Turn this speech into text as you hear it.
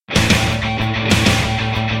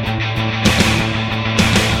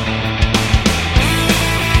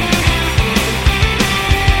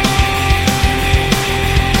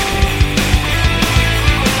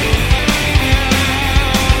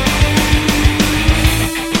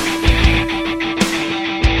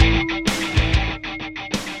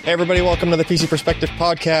Hey everybody, welcome to the PC Perspective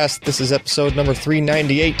Podcast. This is episode number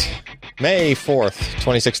 398, May 4th,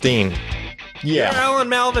 2016. You're Alan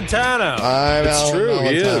Malventano. I'm It's Alan true,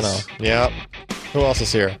 he Malventano. is. Yep. Who else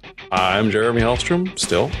is here? I'm Jeremy Hellstrom,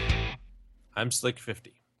 still. I'm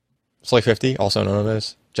Slick50. Slick50, also known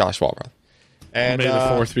as Josh Walroth. And May the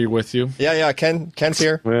 4th be with you. Yeah, Ken's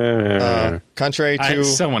here. Contrary to...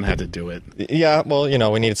 Someone had to do it. Yeah, well,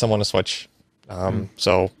 we needed someone to switch.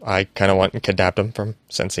 So I kind of went and kidnapped him from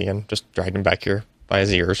Cincy and just dragged him back here by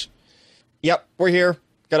his ears. Yep, we're here.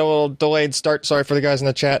 Got a little delayed start. Sorry for the guys in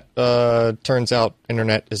the chat. Turns out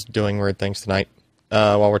internet is doing weird things tonight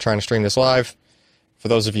while we're trying to stream this live. For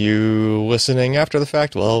those of you listening after the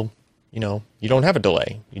fact, well, you don't have a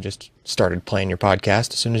delay. You just started playing your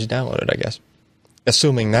podcast as soon as you download it, I guess.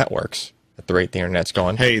 Assuming that works at the rate the internet's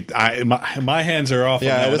going. Hey, my hands are off.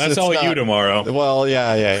 Yeah, on that. That's all you tomorrow. Well,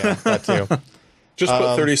 yeah, that too. Just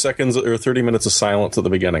put 30 seconds or 30 minutes of silence at the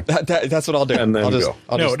beginning. That's what I'll do. And then go.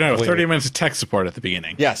 No, 30 minutes of tech support at the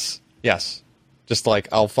beginning. Yes. Just like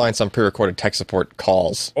I'll find some pre-recorded tech support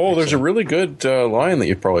calls. Oh, there's a really good line that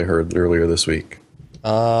you probably heard earlier this week. The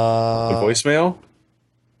voicemail?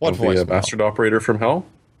 What of voicemail? The Bastard Operator from Hell?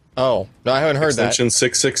 Oh, no, I haven't heard Extension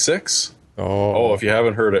 666. that. Oh, if you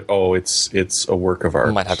haven't heard it, it's a work of art.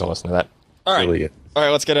 I might have to listen to that. All right. Really. All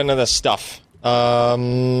right, let's get into this stuff.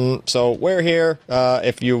 So we're here.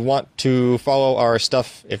 If you want to follow our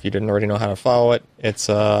stuff, if you didn't already know how to follow it, it's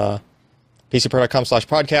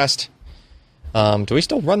pcpro.com/podcast. Do we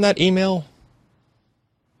still run that email?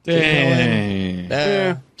 Dang.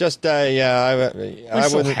 I still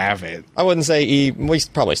wouldn't have it. I wouldn't say we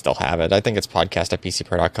probably still have it. I think it's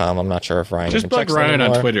podcast@pcpro.com. I'm not sure if Ryan Just even plug checks it Ryan on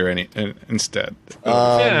anymore. Twitter instead.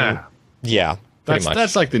 Yeah. Yeah, pretty much.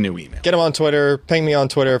 That's like the new email. Get him on Twitter. Ping me on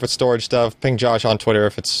Twitter if it's storage stuff. Ping Josh on Twitter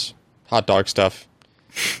if it's hot dog stuff.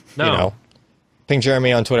 No. Ping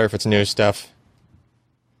Jeremy on Twitter if it's news stuff.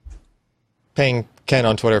 Ping Ken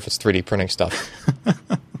on Twitter if it's 3D printing stuff. All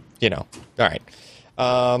right.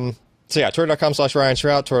 So yeah, twitter.com/Ryan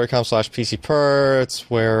Shrout, twitter.com/PCPer. It's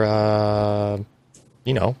where,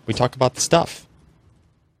 we talk about the stuff.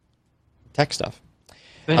 Tech stuff.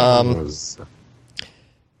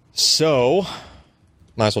 So,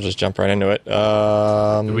 might as well just jump right into it.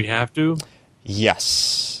 Do we have to?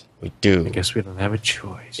 Yes, we do. I guess we don't have a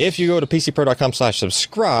choice. If you go to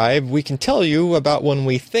pcpro.com/subscribe, we can tell you about when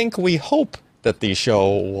we hope that the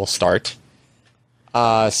show will start,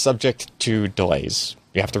 subject to delays.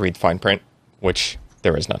 You have to read fine print, which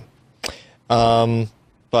there is none.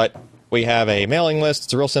 But we have a mailing list.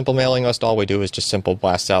 It's a real simple mailing list. All we do is just simple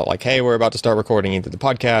blasts out like, hey, we're about to start recording either the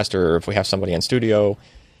podcast or if we have somebody in studio,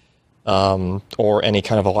 or any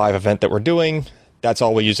kind of a live event that we're doing. That's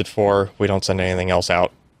all we use it for. We don't send anything else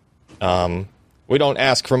out. We don't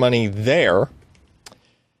ask for money there.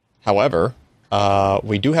 However,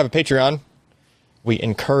 we do have a Patreon. We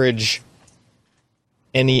encourage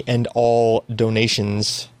any and all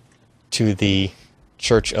donations to the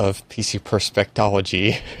Church of PC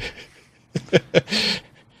Perspectology.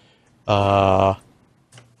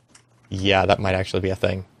 Yeah, that might actually be a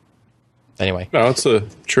thing. Anyway. No, it's the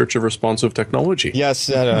Church of Responsive Technology. Yes,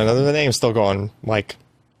 I don't know. The name's still going like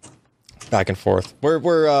back and forth.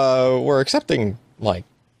 We're accepting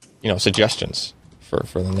suggestions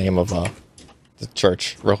for the name of the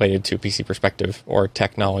church related to PC Perspective or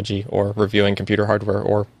technology or reviewing computer hardware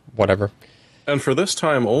or whatever. And for this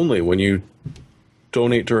time only, when you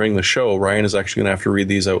donate during the show, Ryan is actually going to have to read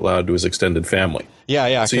these out loud to his extended family.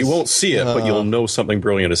 Yeah. So you won't see it, but you'll know something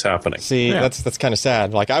brilliant is happening. See, Yeah. that's kind of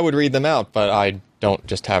sad. Like, I would read them out, but I don't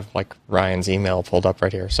just have Ryan's email pulled up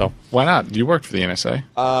right here. So Why not? You worked for the NSA.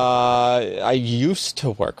 I used to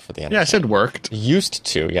work for the NSA. Yeah, I said worked. Used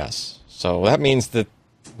to, yes. So that means that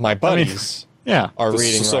my buddies Yeah. are This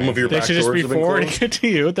reading is some Ryan's of your They should just backdoors be have been forwarding closed. it to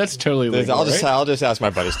you. That's totally legal, I'll just ask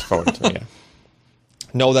my buddies to forward it to me. Yeah.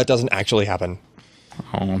 No, that doesn't actually happen.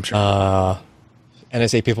 Oh, I'm sure.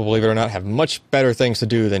 NSA people, believe it or not, have much better things to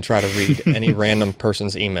do than try to read any random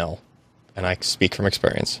person's email. And I speak from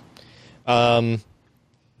experience. All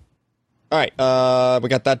right, we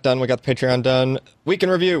got that done. We got the Patreon done. Week in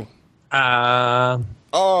review.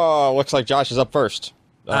 Oh, looks like Josh is up first.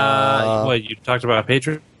 What, you talked about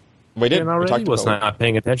Patreon We did. already? Was not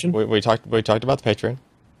paying attention? We talked about the Patreon.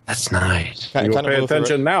 That's nice. Kind You'll of pay blew through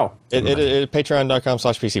attention now.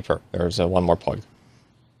 Patreon.com/PCPer. There's one more plug.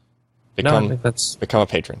 No, I think that's Become a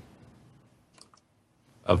patron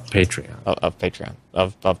of Patreon. of Patreon,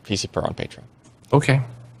 of PC Per on Patreon. Okay.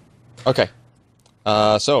 Okay.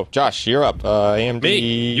 So, Josh, you're up. AMD.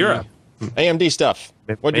 Me, you're up. AMD stuff.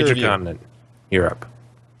 What'd you Major review? continent. Europe.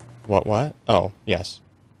 What? Oh, yes.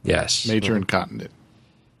 Yes. Major and continent.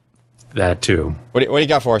 that too. What do you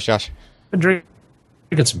got for us, Josh? Been drinking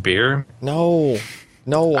some beer. No,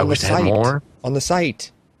 I on the wish I had site. more. On the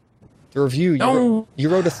site. The review. No. You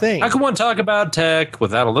wrote a thing. How can one talk about tech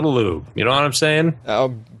without a little lube? You know what I'm saying?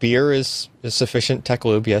 Beer is sufficient tech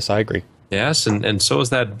lube. Yes, I agree. Yes, and so is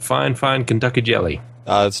that fine Kentucky jelly.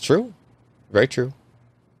 It's true. Very true.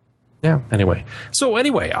 Yeah, anyway.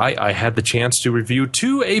 I had the chance to review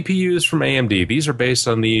 2 APUs from AMD. These are based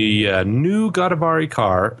on the new Godavari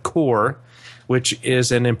Core, which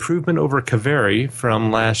is an improvement over Kaveri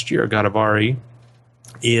from last year. Godavari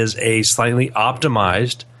is a slightly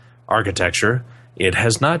optimized architecture. It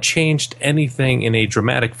has not changed anything in a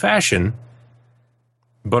dramatic fashion,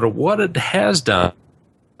 but what it has done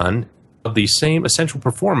of the same essential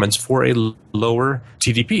performance for a lower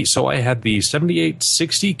TDP. So I had the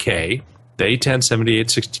 7860K, the A10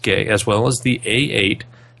 7860K, as well as the A8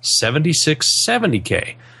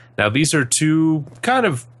 7670K. Now these are 2 kind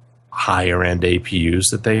of higher end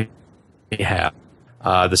APUs that they have.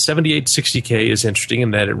 The 7860K is interesting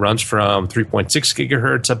in that it runs from 3.6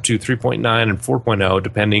 gigahertz up to 3.9 and 4.0,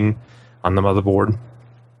 depending on the motherboard.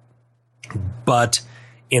 But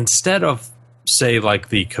instead of, say, like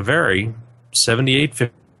the Kaveri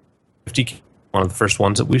 7850, one of the first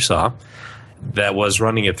ones that we saw, that was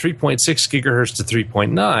running at 3.6 gigahertz to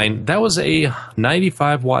 3.9, that was a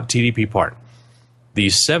 95 watt TDP part. The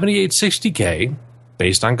 7860K,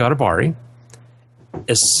 based on Godavari,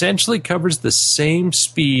 essentially covers the same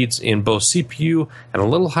speeds in both CPU and a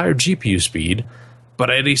little higher GPU speed, but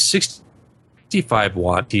at a 65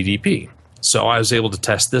 watt TDP. So I was able to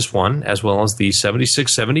test this one as well as the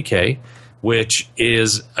 7670K, which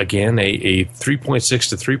is, again, a 3.6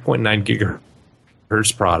 to 3.9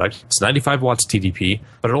 gigahertz product. It's 95 watts TDP,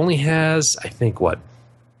 but it only has, I think,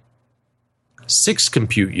 6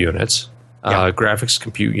 compute units, graphics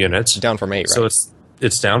compute units. Down from 8, right? So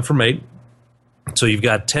it's down from 8. So you've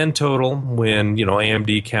got 10 total when,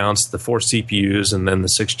 AMD counts the 4 CPUs and then the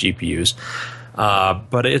 6 GPUs.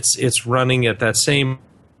 But it's running at that same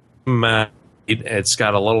amount. It's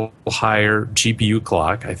got a little higher GPU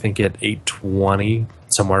clock, I think at 820,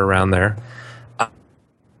 somewhere around there.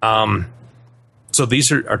 So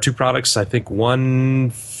these are 2 products, I think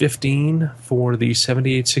 $115 for the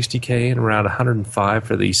 7860K and around $105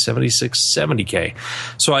 for the 7670K.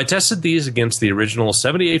 So I tested these against the original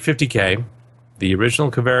 7850K. The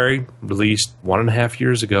original Kaveri, released 1.5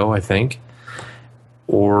 years ago, I think.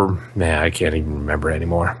 Or, I can't even remember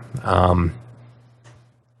anymore.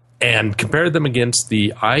 And compared them against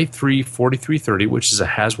the i3 4330, which is a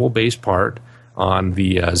Haswell-based part on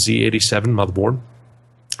the Z87 motherboard,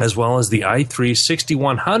 as well as the i3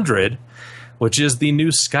 6100, which is the new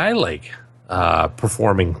Skylake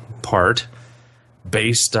performing part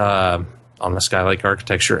based on the Skylake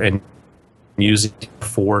architecture and using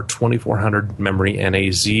for 2400 memory and a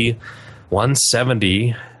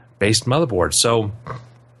Z170 based motherboard. So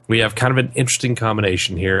we have kind of an interesting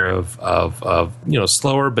combination here of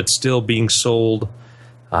slower but still being sold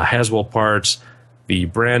Haswell parts, the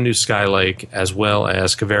brand new Skylake, as well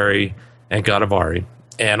as Kaveri and Godavari.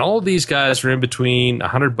 And all of these guys are in between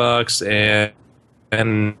 $100 and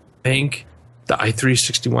I think the i3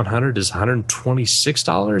 6100 is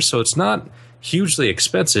 $126. So it's not hugely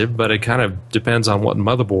expensive, but it kind of depends on what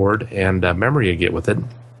motherboard and memory you get with it.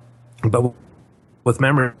 But with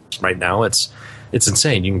memory right now, it's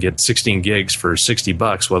insane. You can get 16 gigs for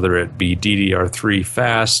 $60, whether it be DDR3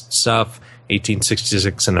 fast stuff,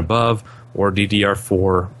 1866 and above, or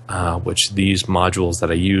DDR4, which these modules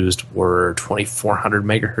that I used were 2400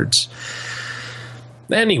 megahertz.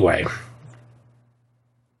 Anyway,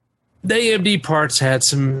 the AMD parts had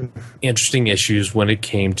some interesting issues when it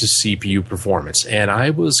came to CPU performance, and I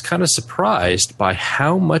was kind of surprised by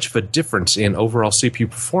how much of a difference in overall CPU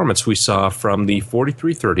performance we saw from the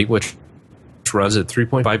 4330, which runs at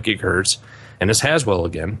 3.5 gigahertz, and is Haswell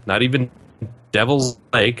again, not even Devil's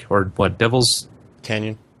Lake, or what, Devil's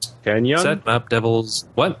Canyon. Set up Devil's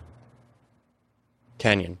what?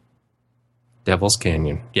 Canyon. Devil's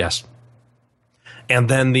Canyon, yes. And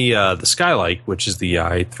then the Skylake, which is the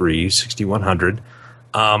i3 6100,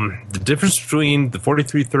 the difference between the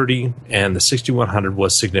 4330 and the 6100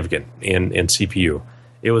 was significant in CPU.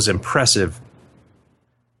 It was impressive.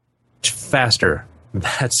 Faster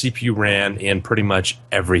that CPU ran in pretty much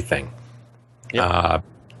everything. Yep.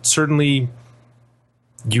 Certainly,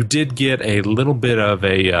 you did get a little bit of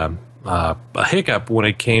a hiccup when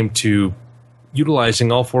it came to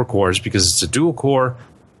utilizing all 4 cores, because it's a dual-core,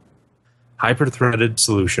 hyper-threaded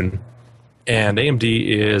solution, and AMD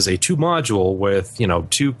is a 2-module with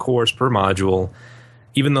 2 cores per module,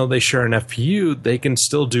 even though they share an FPU, they can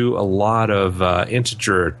still do a lot of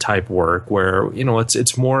integer type work where,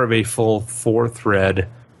 it's more of a full 4-thread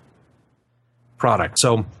product.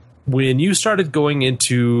 So when you started going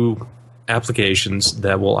into applications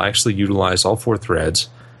that will actually utilize all 4 threads,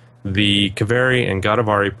 the Kaveri and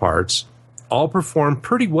Godavari parts all perform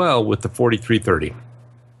pretty well with the 4330.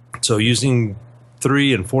 So using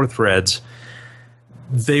 3 and 4 threads,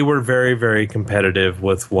 they were very, very competitive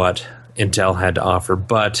with what Intel had to offer,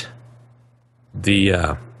 but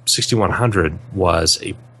the 6100 was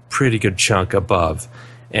a pretty good chunk above.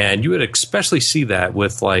 And you would especially see that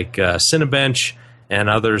with like Cinebench and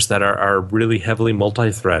others that are really heavily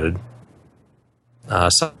multi-threaded.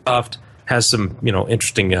 Soft has some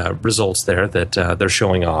interesting results there that they're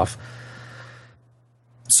showing off.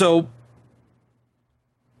 So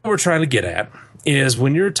what we're trying to get at is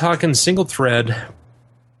when you're talking single thread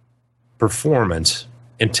performance,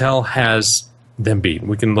 Intel has them beat.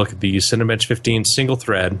 We can look at the Cinebench 15 single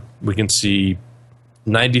thread. We can see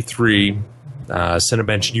 93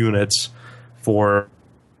 Cinebench units for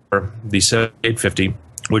the 7850,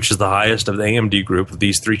 which is the highest of the AMD group of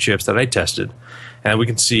these 3 chips that I tested. And we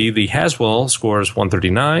can see the Haswell scores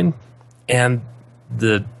 139, and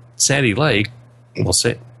the Sandy Lake, we'll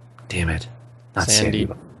say, damn it, not Sandy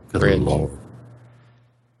Bridge.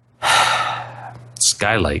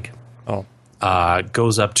 Skylake. Oh.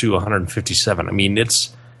 Goes up to 157. I mean,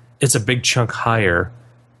 it's a big chunk higher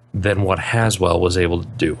than what Haswell was able to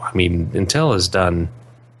do. I mean, Intel has done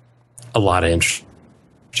a lot of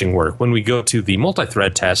interesting work. When we go to the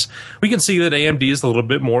multi-thread test, we can see that AMD is a little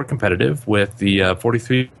bit more competitive with the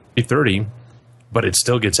 4330, but it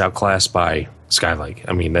still gets outclassed by Skylake.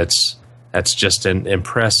 I mean, that's just an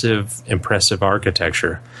impressive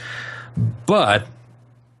architecture. But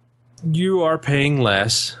you are paying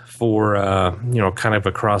less for kind of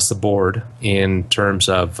across the board in terms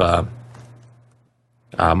of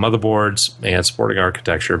motherboards and supporting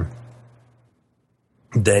architecture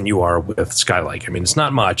than you are with Skylake. I mean, it's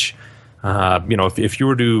not much. If you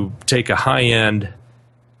were to take a high end,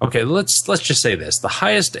 okay, let's just say this: the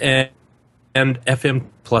highest end FM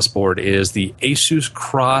Plus board is the Asus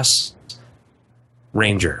Cross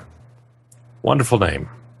Ranger. Wonderful name.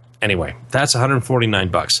 Anyway, that's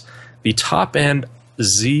 $149. The top end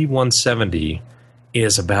Z170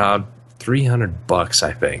 is about $300,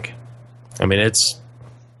 I think. I mean, it's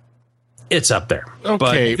up there. Okay.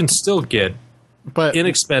 But you can still get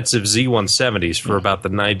inexpensive Z170s for about the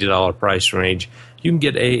 $90 price range. You can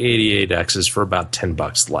get A88Xs for about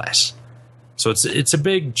 $10 less. So it's a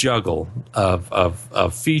big juggle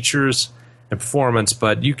of features and performance,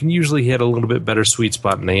 but you can usually hit a little bit better sweet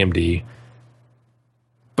spot in AMD.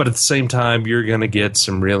 But at the same time, you're going to get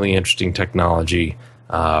some really interesting technology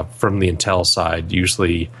from the Intel side.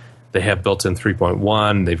 Usually they have built-in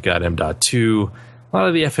 3.1. They've got M.2. A lot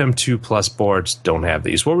of the FM2 Plus boards don't have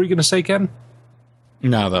these. What were you going to say, Ken?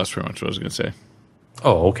 No, that was pretty much what I was going to say.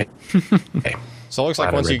 Oh, okay. Okay. So it looks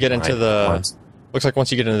like once you get into the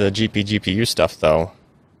GPU stuff, though.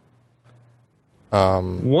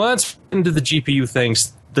 Once into the GPU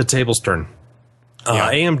things, the tables turn.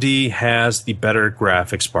 AMD has the better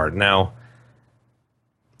graphics part. Now,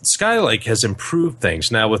 Skylake has improved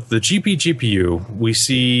things. Now, with the GPU, we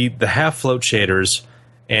see the half float shaders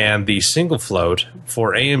and the single float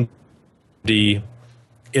for AMD.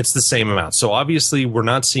 It's the same amount. So obviously, we're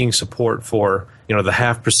not seeing support for the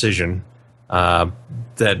half precision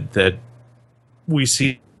that we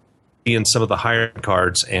see in some of the higher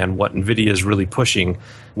cards and what NVIDIA is really pushing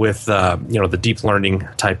with the deep learning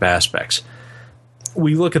type aspects.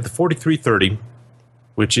 We look at the 4330,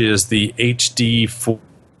 which is the HD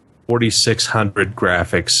 4600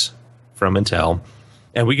 graphics from Intel,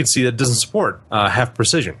 and we can see that it doesn't support half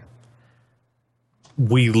precision.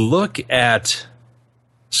 We look at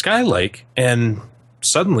Skylake, and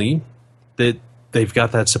suddenly they've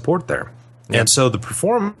got that support there. And so the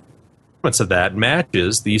performance of that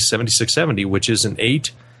matches the 7670, which is an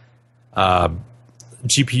 8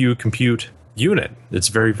 GPU compute unit. It's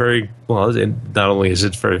very, very well. And not only is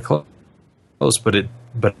it very close, but it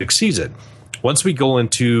exceeds it. Once we go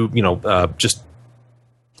into just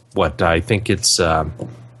what I think it's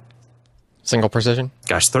single precision.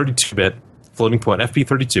 Gosh, 32-bit floating point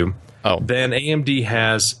FP32. Oh, then AMD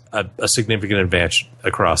has a significant advantage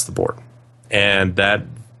across the board, and that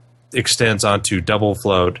extends onto double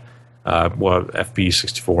float,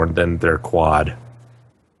 FP64, and then their quad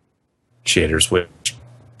shaders, which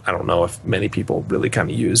I don't know if many people really kind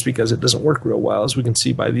of use because it doesn't work real well, as we can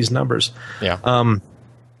see by these numbers. Yeah.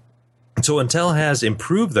 So Intel has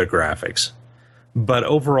improved their graphics, But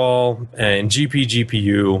overall, in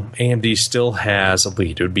GPU, AMD still has a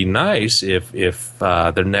lead. It would be nice if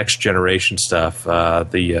their next generation stuff,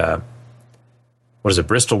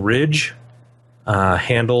 Bristol Ridge,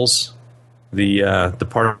 handles the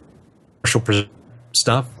partial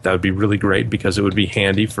stuff. That would be really great because it would be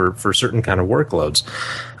handy for certain kind of workloads.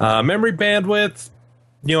 Memory bandwidth,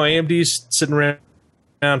 AMD's sitting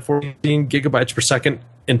around 14 gigabytes per second.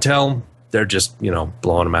 Intel, they're just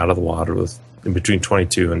blowing them out of the water with in between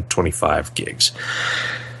 22 and 25 gigs.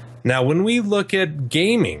 Now, when we look at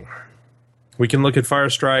gaming, we can look at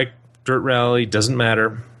Firestrike, Dirt Rally, doesn't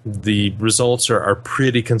matter. The results are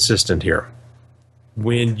pretty consistent here.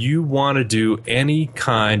 When you want to do any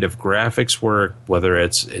kind of graphics work, whether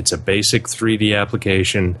it's a basic 3D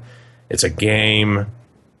application, it's a game,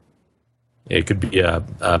 it could be a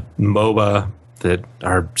MOBA that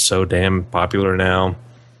are so damn popular now,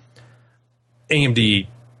 AMD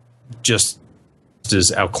just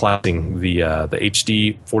is outclassing the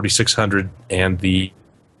HD 4600 and the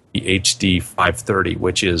HD 530,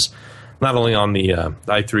 which is not only on the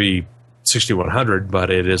i3 6100, but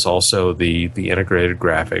it is also the integrated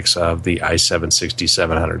graphics of the i7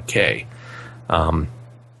 6700K.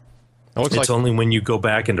 It's only when you go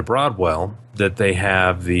back into Broadwell that they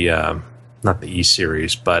have the not the E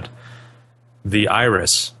series, but the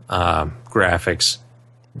Iris graphics.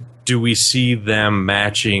 Do we see them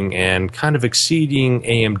matching and kind of exceeding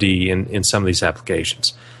AMD in some of these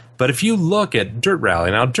applications? But if you look at Dirt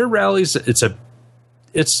Rally, now Dirt Rally it's a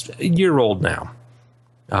year old now.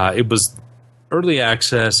 It was early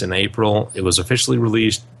access in April. It was officially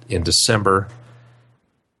released in December,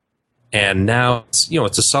 and now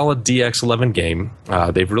it's a solid DX11 game.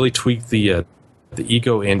 They've really tweaked the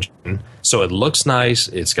Ego engine, so it looks nice.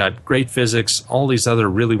 It's got great physics, all these other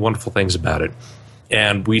really wonderful things about it.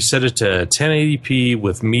 And we set it to 1080p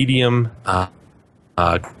with medium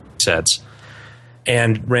sets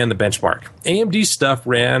and ran the benchmark. AMD stuff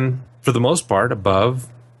ran, for the most part, above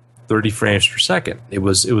 30 frames per second. It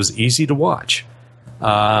was easy to watch.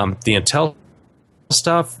 The Intel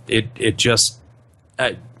stuff, it just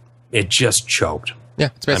choked. Yeah,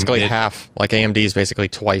 it's basically half. Like AMD is basically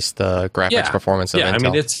twice the graphics performance of Intel. I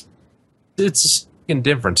mean, it's a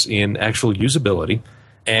difference in actual usability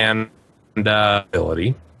and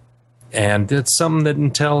ability, and it's something that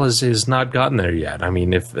Intel has not gotten there yet. I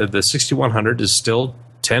mean, if the 6100 is still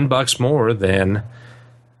 $10 more than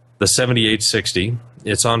the 7860,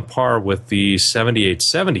 it's on par with the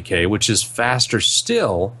 7870K, which is faster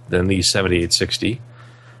still than the 7860.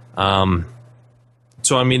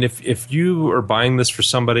 So, I mean, if you are buying this for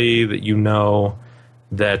somebody that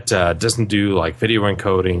that doesn't do like video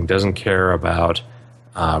encoding, doesn't care about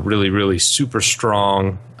really, really super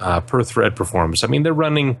strong per thread performance. I mean, they're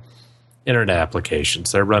running internet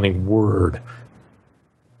applications. They're running Word.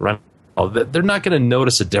 They're not going to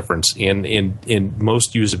notice a difference in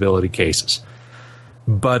most usability cases.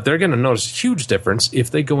 But they're going to notice a huge difference if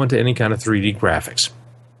they go into any kind of 3D graphics.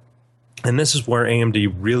 And this is where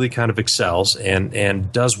AMD really kind of excels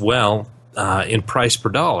and does well in price per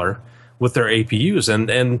dollar with their APUs.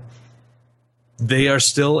 And they are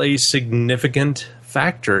still a significant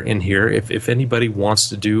factor in here if anybody wants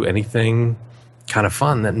to do anything kind of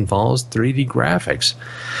fun that involves 3D graphics.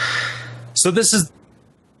 So this is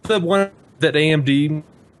the one that AMD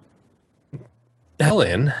hell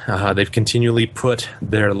in. They've continually put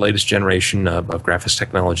their latest generation of graphics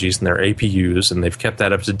technologies in their APUs, and they've kept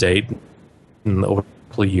that up to date over a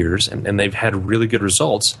couple of years, and they've had really good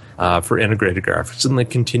results for integrated graphics, and they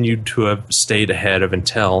continued to have stayed ahead of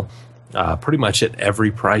Intel pretty much at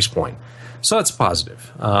every price point. So that's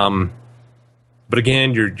positive. But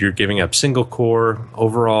again, you're giving up single core.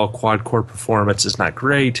 Overall quad core performance is not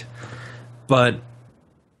great, but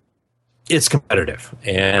it's competitive,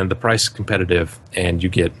 and the price is competitive, and you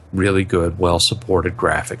get really good, well-supported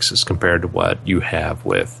graphics as compared to what you have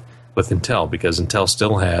with Intel, because Intel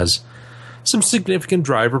still has some significant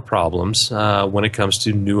driver problems when it comes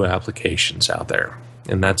to new applications out there.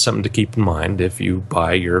 And that's something to keep in mind if you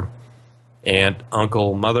buy your aunt,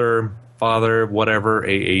 uncle, mother, father, whatever,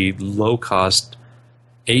 a low-cost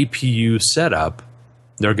APU setup.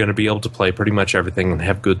 They're going to be able to play pretty much everything and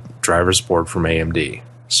have good driver support from AMD.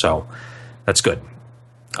 So that's good.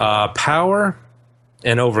 Power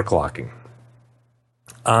and overclocking.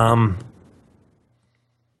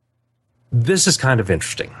 This is kind of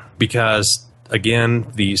interesting because, again,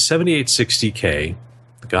 the 7860K,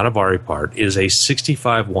 the Ganavari part, is a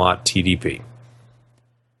 65-watt TDP.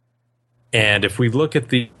 And if we look at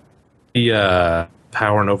the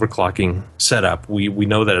power and overclocking setup, we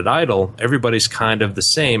know that at idle, everybody's kind of the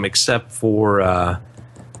same except for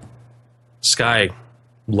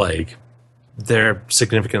Skylake, they're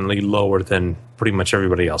significantly lower than pretty much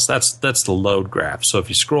everybody else. That's the load graph. So if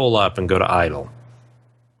you scroll up and go to idle,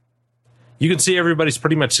 you can see everybody's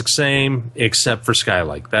pretty much the same except for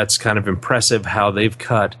Skylake. That's kind of impressive how they've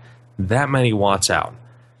cut that many watts out.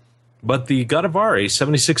 But the Godavari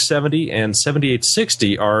 7670 and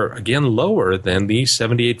 7860 are, again, lower than the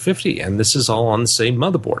 7850, and this is all on the same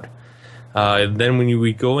motherboard. Then when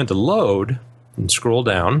we go into load and scroll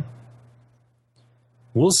down,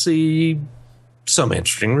 we'll see some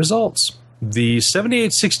interesting results. The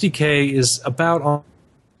 7860K is about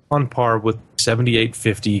on par with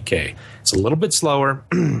 7850K. It's a little bit slower.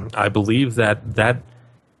 I believe that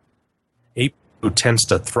APU tends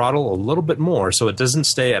to throttle a little bit more, so it doesn't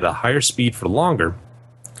stay at a higher speed for longer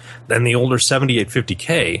than the older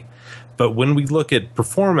 7850K. But when we look at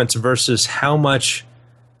performance versus how much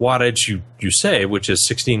wattage you save, which is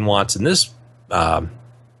 16 watts in this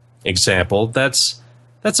example, that's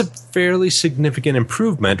a fairly significant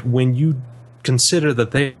improvement when you consider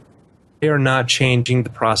that they are not changing the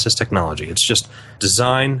process technology. It's just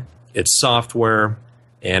design, it's software,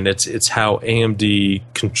 and it's how AMD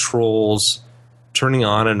controls turning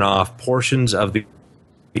on and off portions of the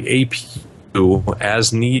APU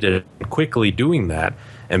as needed, quickly doing that,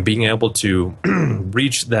 and being able to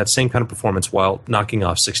reach that same kind of performance while knocking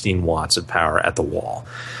off 16 watts of power at the wall.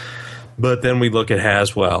 But then we look at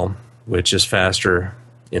Haswell, which is faster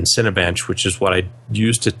in Cinebench, which is what I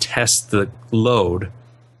use to test the load,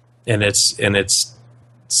 and it's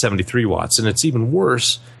 73 watts. And it's even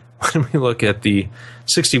worse when we look at the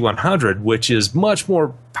 6100, which is much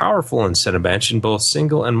more powerful in Cinebench in both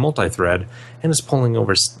single and multi-thread, and is pulling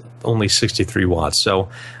over only 63 watts. So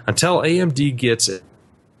until AMD gets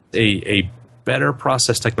a better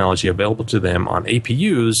process technology available to them on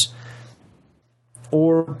APUs,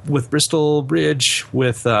 or with Bristol Ridge,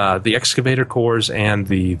 with the excavator cores and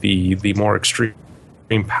the more extreme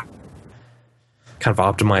kind of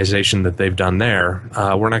optimization that they've done there,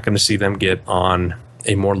 we're not going to see them get on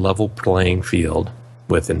a more level playing field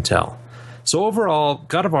with Intel. So overall,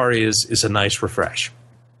 Godavari is a nice refresh.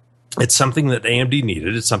 It's something that AMD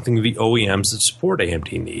needed. It's something the OEMs that support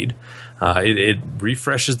AMD need. It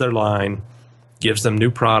refreshes their line, gives them new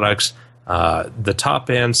products. The top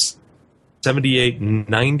end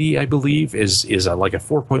 7890, I believe, is like a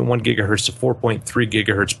 4.1 gigahertz to 4.3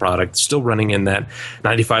 gigahertz product, still running in that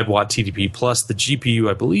 95 watt TDP. Plus, the GPU,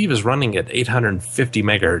 I believe, is running at 850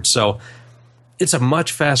 megahertz. So it's a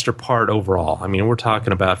much faster part overall. I mean, we're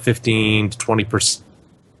talking about 15 to 20%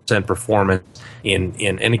 performance in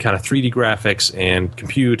any kind of 3D graphics and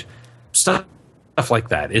compute stuff like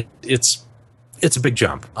that. It's a big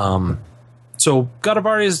jump. So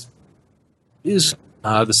Godavari is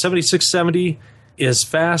the 7670 is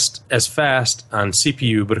fast on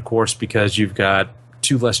CPU, but of course, because you've got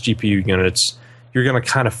 2 less GPU units, you're going to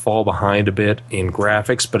kind of fall behind a bit in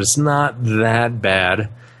graphics, but it's not that bad.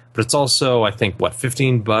 But it's also, I think,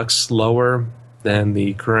 $15 lower than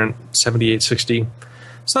the current 7860.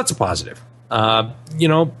 So that's a positive.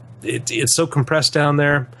 It's so compressed down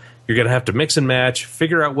there. You're going to have to mix and match,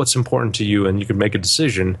 figure out what's important to you, and you can make a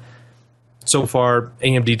decision. So far,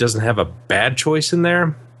 AMD doesn't have a bad choice in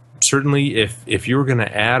there. Certainly, if you were going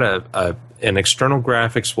to add an external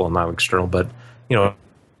graphics, well, not external, but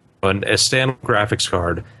a standard graphics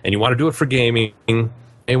card, and you want to do it for gaming,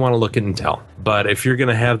 you want to look at Intel. But if you're going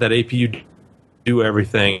to have that APU do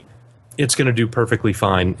everything, it's going to do perfectly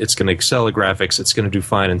fine. It's going to excel at graphics. It's going to do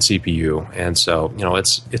fine in CPU. And so,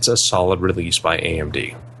 it's a solid release by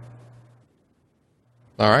AMD.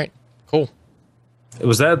 All right, cool.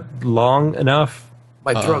 Was that long enough?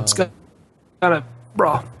 My throat's kind of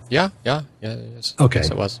raw. Yeah. Yes, okay. Yes,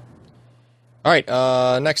 it was. All right,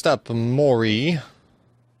 next up, Maury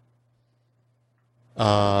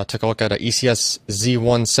took a look at a ECS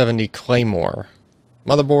Z170 Claymore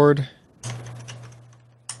motherboard.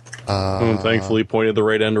 Thankfully pointed the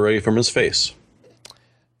right end away from his face.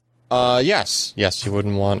 Yes, you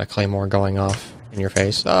wouldn't want a Claymore going off in your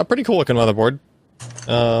face. Pretty cool looking motherboard.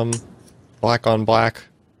 Black on black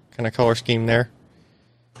kind of color scheme there.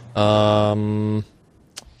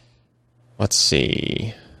 Let's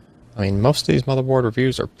see. I mean, most of these motherboard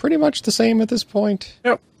reviews are pretty much the same at this point.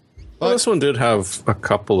 Yep. Well, this one did have a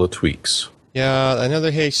couple of tweaks. Yeah, I know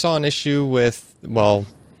that he saw an issue with,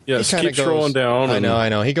 yes, keep scrolling down. I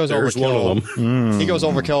know. He goes there's overkill. one of them. He goes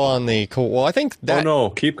overkill on the cool. Well, I think that. Oh no,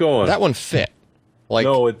 keep going. That one fit.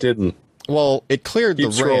 No, it didn't. Well, it cleared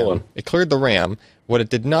Keep the RAM. scrolling. It cleared the RAM. What it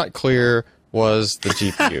did not clear was the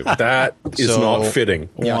GPU. That is not fitting.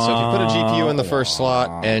 Yeah, so if you put a GPU in the first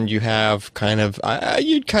slot and you have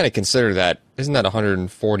you'd kind of consider that isn't that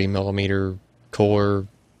 140 millimeter cooler?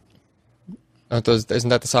 Isn't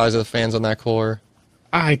that the size of the fans on that cooler?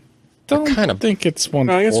 I don't think it's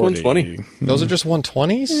 140. I guess 120. Those are just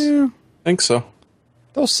 120s? Yeah. I think so.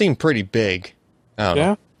 Those seem pretty big. I don't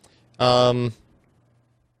Yeah. know.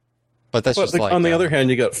 But that's But just like... on the other hand,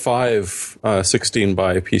 you got 5 16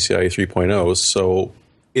 by PCIe 3.0s, so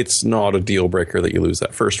it's not a deal breaker that you lose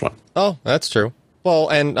that first one. Oh, that's true. Well,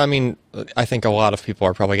 and I mean, I think a lot of people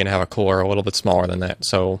are probably going to have a cooler a little bit smaller than that,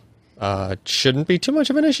 so it shouldn't be too much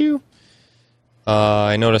of an issue.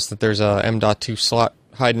 I noticed that there's a M.2 slot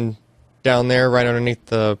hiding down there right underneath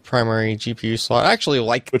the primary GPU slot. I actually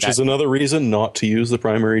like Which is another reason not to use the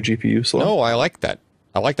primary GPU slot. No, I like that.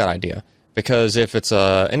 I like that idea. Because if it's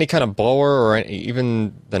any kind of blower or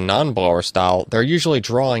even the non-blower style, they're usually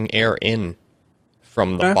drawing air in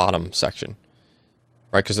from the bottom section.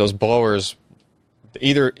 Right? Because those blowers,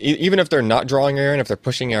 even if they're not drawing air in, if they're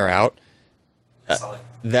pushing air out,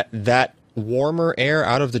 that warmer air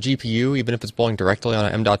out of the GPU, even if it's blowing directly on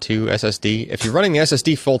an M.2 SSD, if you're running the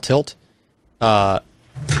SSD full tilt, that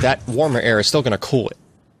warmer air is still going to cool it.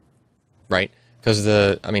 Right? Because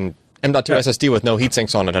M.2 SSD with no heat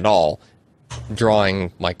sinks on it at all,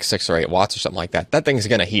 drawing like 6 or 8 watts or something like that, that thing's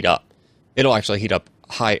going to heat up. It'll actually heat up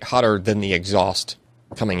hotter than the exhaust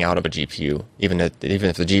coming out of a GPU, even if the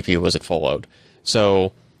GPU was at full load.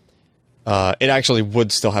 So it actually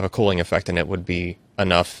would still have a cooling effect, and it would be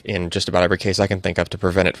enough in just about every case I can think of to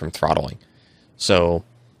prevent it from throttling. So,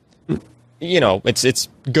 it's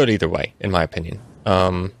good either way, in my opinion.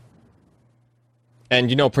 And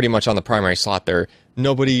pretty much on the primary slot there,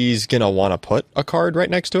 nobody's going to want to put a card right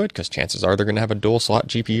next to it, because chances are they're going to have a dual slot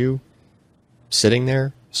GPU sitting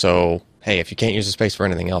there. So, hey, if you can't use the space for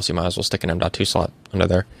anything else, you might as well stick an M.2 slot under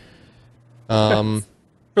there.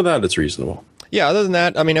 For that, it's reasonable. Yeah, other than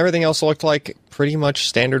that, everything else looked like pretty much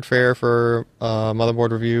standard fare for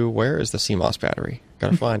motherboard review. Where is the CMOS battery?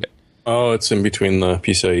 Gotta find it. Oh, it's in between the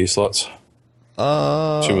PCIe slots.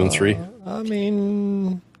 2 and 3.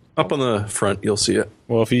 Up on the front, you'll see it.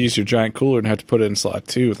 Well, if you use your giant cooler and have to put it in slot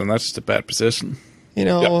 2, then that's just a bad position.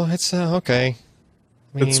 It's okay.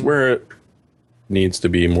 It's where it needs to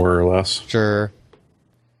be, more or less. Sure.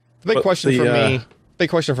 The big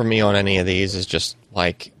question for me on any of these is just,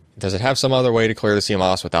 like, does it have some other way to clear the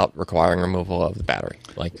CMOS without requiring removal of the battery?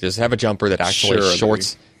 Like, does it have a jumper that actually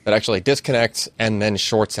that actually disconnects and then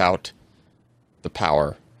shorts out the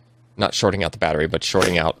power? Not shorting out the battery, but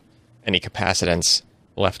shorting out any capacitance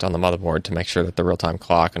left on the motherboard to make sure that the real-time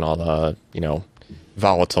clock and all the,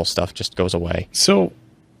 volatile stuff just goes away. So,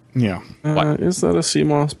 yeah. Is that a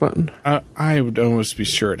CMOS button? I would almost be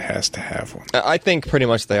sure it has to have one. I think pretty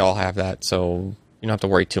much they all have that, so you don't have to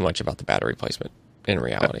worry too much about the battery placement in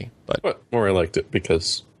reality. But more I liked it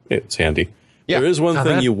because it's handy. Yeah. There is one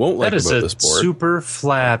thing you won't like about this board. That is a super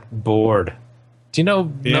flat board. Do you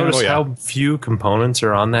notice how few components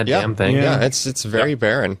are on that damn thing? Yeah, it's very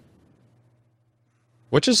barren.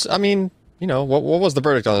 Which is, what was the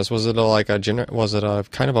verdict on this? Was it a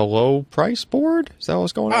kind of a low price board? Is that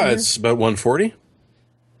what's going on? It's about 140.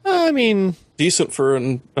 Decent for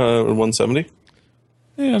 170.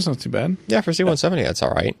 Yeah, it's not too bad. Yeah, for C170, that's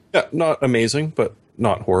all right. Yeah, not amazing, but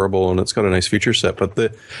not horrible, and it's got a nice feature set. But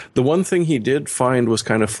the one thing he did find was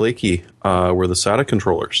kind of flaky were the SATA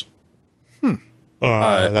controllers.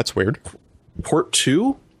 That's weird. Port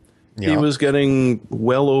 2, he was getting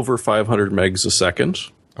well over 500 megs a second.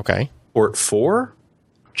 Okay. Port 4,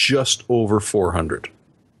 just over 400.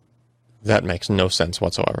 That makes no sense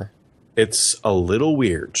whatsoever. It's a little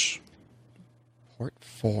weird. Port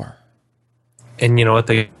 4. And you know what?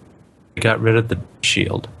 They got rid of the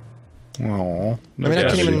shield. Oh, I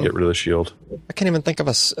can't even get rid of the shield. I can't even think of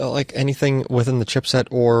anything within the chipset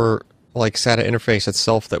or like SATA interface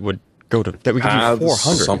itself that would we could do 400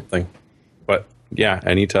 something. But yeah,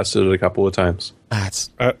 and he tested it a couple of times. I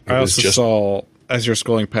also saw as you're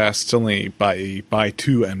scrolling past, it's only by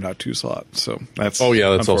 2 M.2 slots. So that's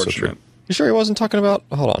that's also true. You sure he wasn't talking about?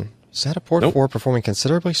 Hold on, SATA port 4 performing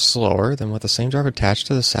considerably slower than with the same drive attached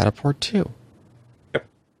to the SATA port 2. Yep.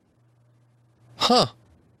 Huh.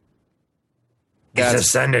 I'll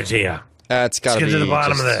send it to you. That's got to be to the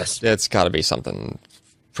bottom of this. It's got to be something,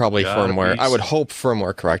 probably firmware. I would hope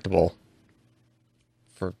firmware correctable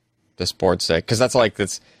for this board's sake, because that's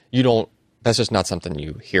just not something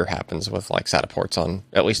you hear happens with like SATA ports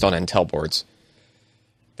at least on Intel boards.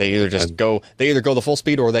 They either go the full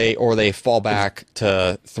speed or they fall back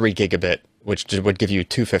to 3 gigabit, which would give you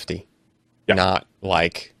 250, not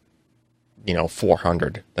like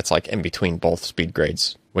 400. That's like in between both speed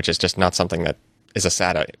grades, which is just not something that is a SATA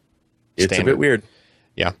standard. It's a bit weird.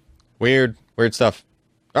 Yeah. Weird stuff.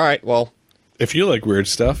 All right, well. If you like weird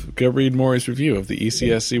stuff, go read Maury's review of the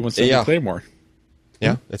ECS C170 Claymore.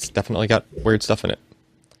 Yeah, it's definitely got weird stuff in it.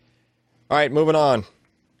 All right, moving on.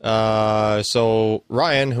 So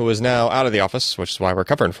Ryan, who is now out of the office, which is why we're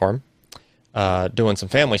covering for him, doing some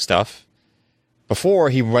family stuff.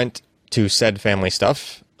 Before he went to said family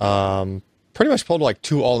stuff, pretty much pulled like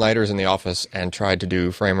 2 all-nighters in the office and tried to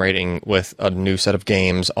do frame rating with a new set of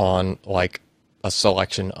games on like a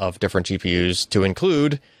selection of different GPUs to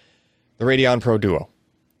include the Radeon Pro Duo.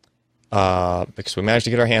 Because we managed to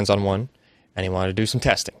get our hands on one, and he wanted to do some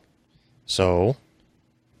testing. So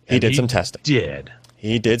he did some testing.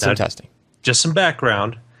 He did some testing. Just some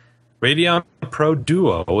background. Radeon Pro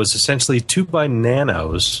Duo is essentially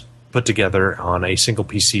 2x-nanos put together on a single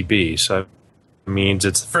PCB. So it means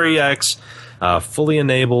it's Fury X, fully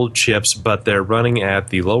enabled chips, but they're running at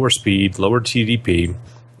the lower speed, lower TDP.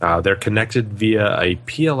 They're connected via a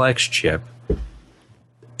PLX chip.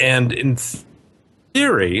 And in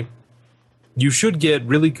theory, you should get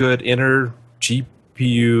really good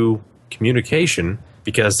inter-GPU communication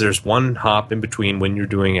because there's one hop in between when you're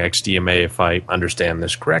doing XDMA, if I understand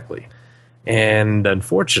this correctly. And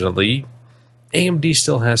unfortunately, AMD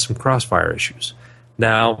still has some crossfire issues.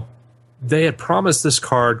 Now, they had promised this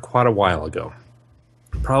card quite a while ago,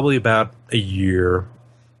 probably about a year,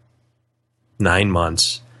 9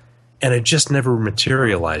 months, and it just never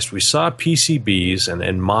materialized. We saw PCBs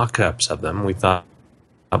and mock-ups of them. We thought,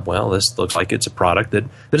 well, this looks like it's a product that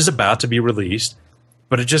is about to be released,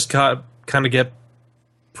 but it just kind of get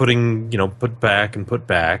put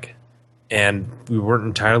back, and we weren't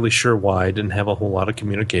entirely sure why. Didn't have a whole lot of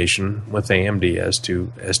communication with AMD as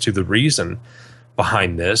to the reason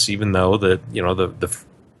behind this, even though the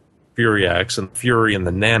Fury X and Fury and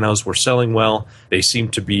the Nanos were selling well. They seem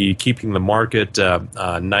to be keeping the market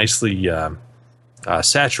nicely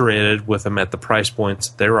saturated with them at the price points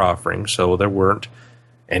they're offering, so there weren't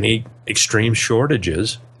any extreme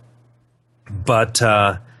shortages. But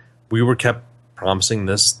we were kept promising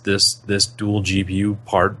this dual GPU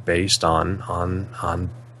part based on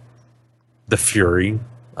the Fury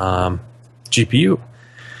GPU.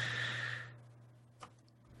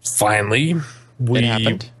 Finally,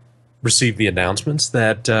 we received the announcements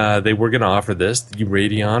that they were going to offer this, the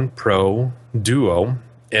Radeon Pro Duo,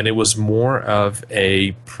 and it was more of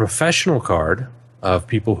a professional card of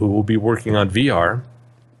people who will be working on VR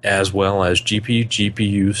as well as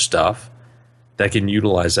GPU stuff that can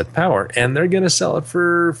utilize that power, and they're going to sell it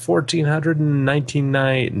for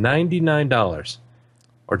 $1,499,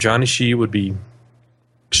 or Johnny Shee would be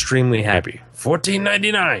extremely happy.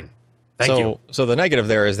 $1,499. Thank you. So the negative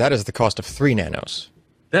there is that is the cost of 3 nanos.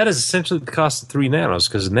 That is essentially the cost of 3 nanos,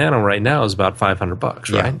 because a nano right now is about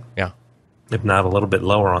 $500, right? Yeah. If not a little bit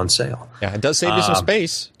lower on sale. Yeah, it does save you some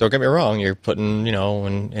space. Don't get me wrong. You're putting,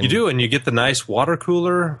 and you do, and you get the nice water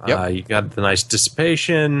cooler. Yep. You got the nice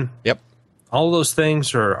dissipation. Yep. All those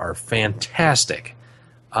things are fantastic.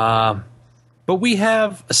 But we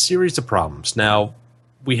have a series of problems. Now,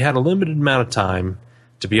 we had a limited amount of time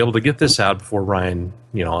to be able to get this out before Ryan,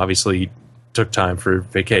 obviously took time for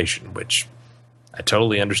vacation, which I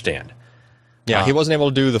totally understand. Yeah, he wasn't able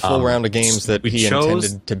to do the full round of games that he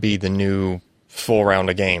intended to be the new full round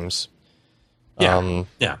of games. Yeah.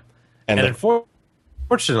 And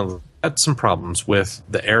unfortunately, had some problems with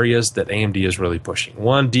the areas that AMD is really pushing.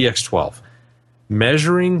 One, DX12.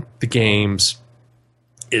 Measuring the games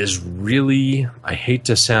is really, I hate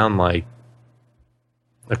to sound like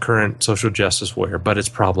a current social justice warrior, but it's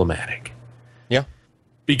problematic. Yeah.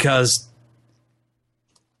 Because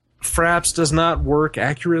Fraps does not work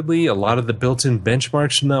accurately. A lot of the built-in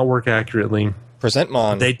benchmarks do not work accurately.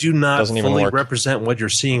 PresentMon They do not fully work. represent what you're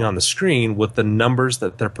seeing on the screen with the numbers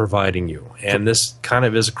that they're providing you. And this kind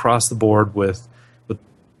of is across the board with the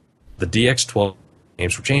DX12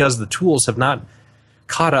 games, because the tools have not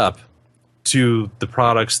caught up to the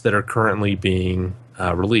products that are currently being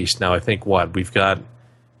released. Now, I think we've got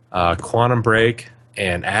Quantum Break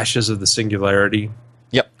and Ashes of the Singularity.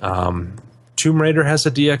 Yep. Tomb Raider has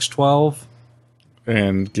a DX12.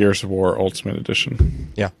 And Gears of War Ultimate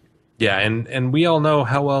Edition. Yeah. Yeah, and we all know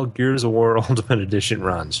how well Gears of War Ultimate Edition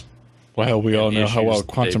runs. Well, we all know how well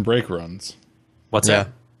Quantum Break runs. What's that?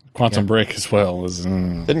 Quantum Break as well is.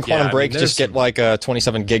 Didn't Quantum Break just get like a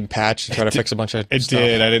 27 gig patch to try to fix a bunch of It stuff?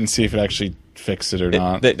 did. I didn't see if it actually fixed it or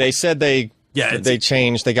not. They said they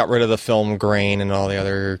changed. They got rid of the film grain and all the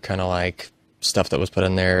other kind of like stuff that was put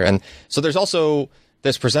in there. And so there's also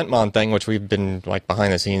this PresentMon thing, which we've been like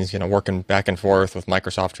behind the scenes, working back and forth with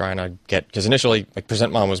Microsoft trying to get, because initially like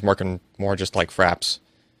PresentMon was working more just like Fraps,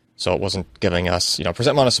 so it wasn't giving us,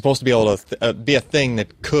 PresentMon is supposed to be able to be a thing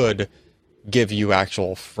that could give you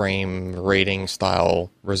actual frame rating style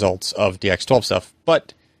results of DX12 stuff,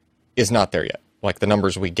 but is not there yet. Like, the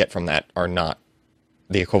numbers we get from that are not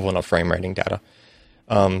the equivalent of frame rating data.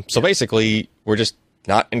 So basically, we're just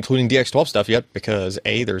not including DX12 stuff yet because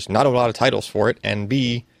A, there's not a lot of titles for it, and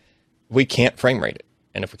B, we can't frame rate it.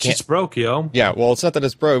 And if we can't, it's broke, yo. Yeah, well, it's not that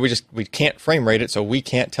it's broke. We can't frame rate it, so we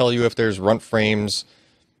can't tell you if there's runt frames,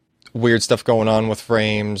 weird stuff going on with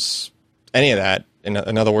frames, any of that. In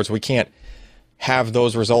other words, we can't have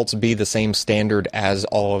those results be the same standard as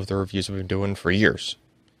all of the reviews we've been doing for years.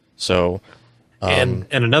 So, and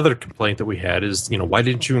another complaint that we had is, why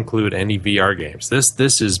didn't you include any VR games?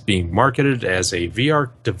 This is being marketed as a VR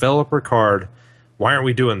developer card. Why aren't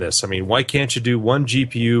we doing this? I mean, why can't you do one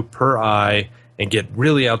GPU per eye and get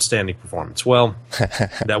really outstanding performance? Well,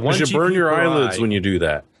 that one you GPU burn your per eyelids eye, when you do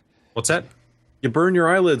that. What's that? You burn your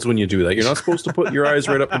eyelids when you do that. You're not supposed to put your eyes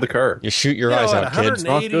right up to the card. You shoot your eyes out, kids.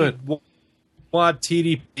 Not good. Watt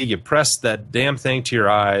TDP, you press that damn thing to your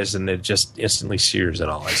eyes, and it just instantly sears it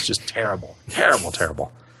all. It's just terrible, terrible,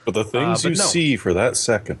 terrible. But the things you see for that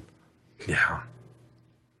second, yeah.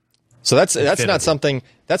 So that's not something.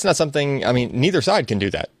 That's not something. I mean, neither side can do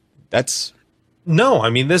that. No. I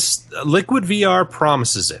mean, this Liquid VR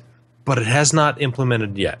promises it, but it has not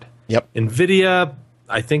implemented yet. Yep. NVIDIA,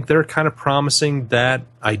 I think they're kind of promising that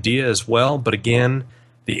idea as well, but again,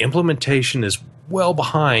 the implementation is well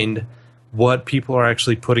behind what people are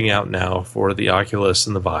actually putting out now for the Oculus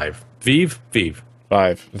and the Vive. Vive?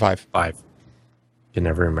 Vive. Can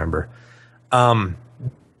never remember.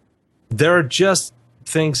 There are just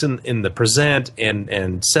things in the present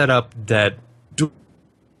and setup that dual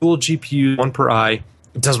GPU, one per eye,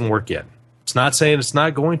 it doesn't work yet. It's not saying it's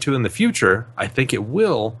not going to in the future. I think it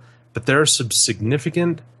will, but there are some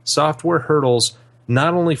significant software hurdles,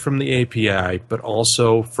 not only from the API, but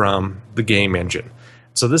also from the game engine.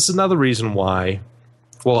 So this is another reason why,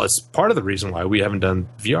 well, it's part of the reason why we haven't done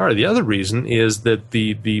VR. The other reason is that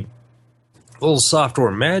the little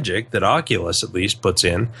software magic that Oculus at least puts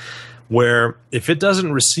in, where if it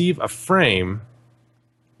doesn't receive a frame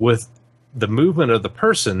with the movement of the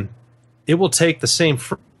person, it will take the same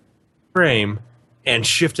frame and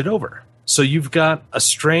shift it over. So you've got a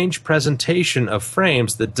strange presentation of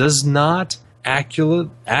frames that does not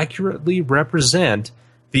accurately represent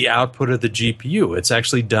the output of the GPU. It's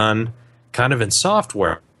actually done kind of in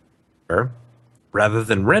software rather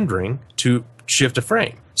than rendering to shift a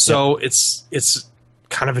frame. So it's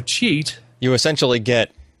kind of a cheat. You essentially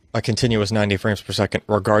get a continuous 90 frames per second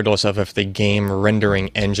regardless of if the game rendering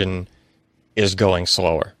engine is going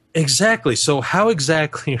slower. Exactly. So how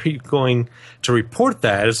exactly are you going to report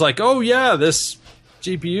that? It's like, oh yeah, this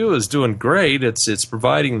GPU is doing great. It's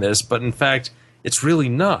providing this, but in fact, it's really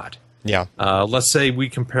not. Yeah. Let's say we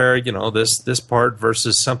compare, this part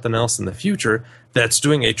versus something else in the future that's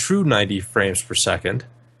doing a true 90 frames per second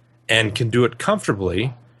and can do it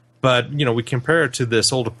comfortably. But, we compare it to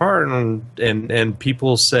this older part and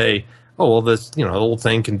people say, oh, well, this, the old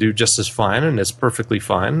thing can do just as fine and it's perfectly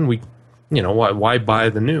fine. And we, why buy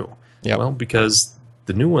the new? Yep. Well, because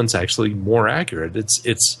the new one's actually more accurate.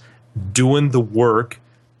 It's doing the work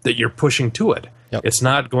that you're pushing to it. Yep. It's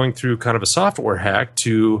not going through kind of a software hack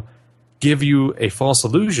to give you a false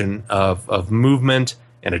illusion of movement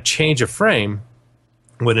and a change of frame,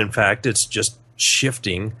 when in fact it's just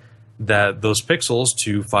shifting those pixels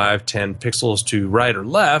to 5, 10 pixels to right or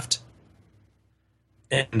left,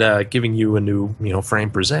 and giving you a new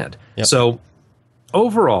frame present. Yep. So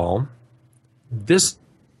overall, this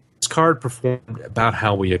card performed about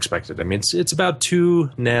how we expected. I mean, it's about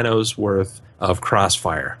 2 nanos worth of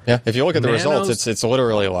crossfire. Yeah, if you look at the results, it's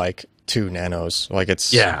literally like 2 nanos. Like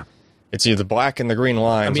it's either the black and the green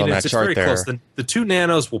lines on that chart very there. Close. The 2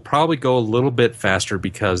 nanos will probably go a little bit faster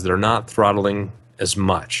because they're not throttling as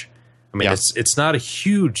much. I mean, it's not a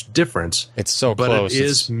huge difference. It's so but close. It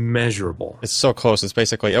is measurable. It's so close. It's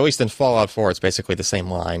basically, at least in Fallout 4, it's basically the same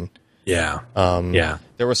line. Yeah.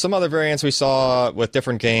 There were some other variants we saw with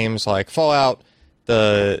different games, like Fallout.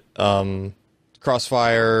 The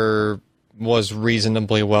Crossfire was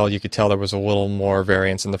reasonably well. You could tell there was a little more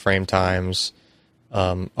variance in the frame times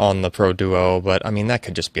on the Pro Duo, but I mean that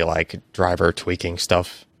could just be like driver tweaking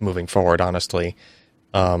stuff moving forward. Honestly,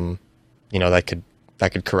 that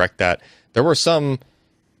could correct that. There were some.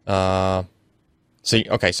 So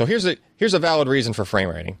here's a valid reason for frame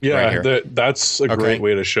rating. Yeah, right here. that's a great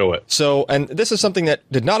way to show it. So, and this is something that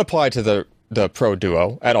did not apply to the Pro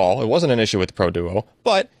Duo at all. It wasn't an issue with the Pro Duo,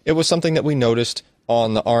 but it was something that we noticed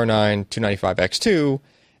on the R9 295X2,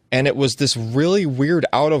 and it was this really weird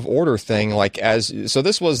out of order thing. So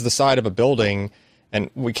this was the side of a building, and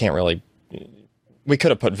we can't really we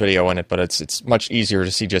could have put video in it, but it's much easier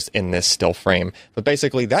to see just in this still frame. But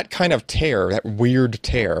basically, that kind of tear, that weird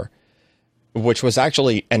tear, which was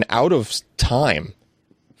actually an out of time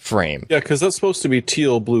frame. Yeah, because that's supposed to be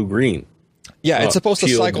teal, blue, green. Yeah, it's supposed to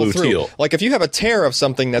cycle blue, through. teal. Like if you have a tear of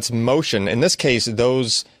something that's motion, in this case,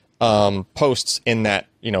 those posts in that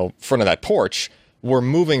front of that porch were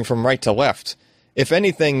moving from right to left. If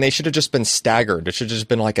anything, they should have just been staggered. It should have just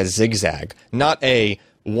been like a zigzag, not a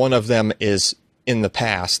one of them is in the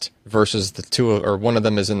past versus the two, or one of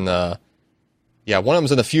them is in the one of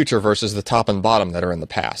them's in the future versus the top and bottom that are in the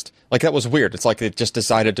past. Like that was weird. It's like it just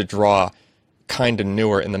decided to draw kind of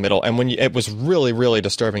newer in the middle, and it was really, really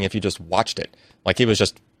disturbing if you just watched it. Like he was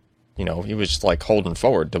just like holding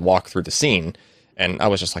forward to walk through the scene, and I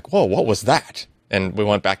was just like, whoa, what was that? And we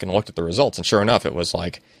went back and looked at the results, and sure enough, it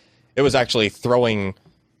was actually throwing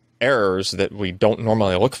errors that we don't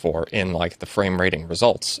normally look for in like the frame rating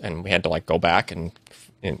results, and we had to like go back and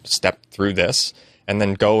step through this and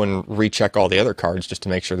then go and recheck all the other cards just to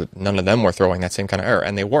make sure that none of them were throwing that same kind of error,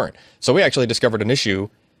 and they weren't. So we actually discovered an issue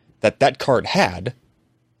that card had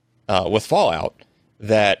with Fallout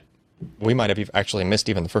that we might have actually missed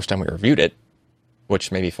even the first time we reviewed it,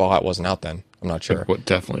 which maybe Fallout wasn't out then. I'm not sure. What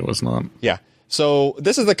definitely was not. Yeah. So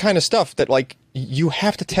this is the kind of stuff that like you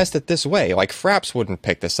have to test it this way. Like Fraps wouldn't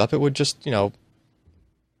pick this up. It would just, it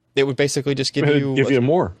would basically just give you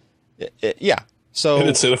more. Yeah. So and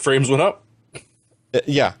it'd say the frames went up.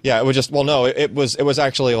 Yeah. It would just, it was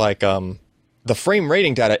actually like the frame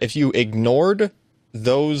rating data. If you ignored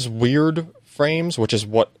those weird frames, which is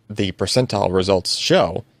what the percentile results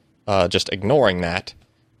show, just ignoring that,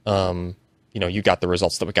 you got the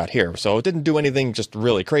results that we got here. So it didn't do anything just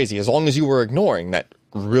really crazy, as long as you were ignoring that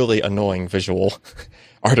really annoying visual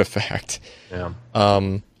artifact. Yeah.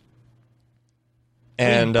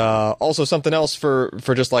 And also something else for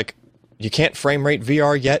just like, you can't frame rate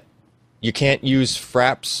VR yet. You can't use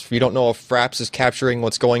Fraps. You don't know if Fraps is capturing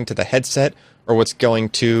what's going to the headset or what's going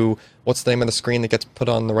to, what's the name of the screen that gets put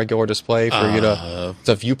on the regular display for you to, it's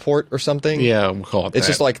a viewport or something? Yeah, we'll call it It's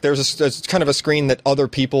that. just like, there's kind of a screen that other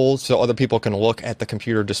people can look at the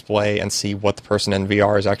computer display and see what the person in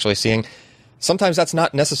VR is actually seeing. Sometimes that's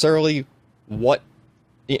not necessarily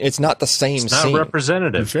it's not the same It's not scene.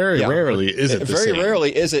 representative. Very rarely is it the Very same.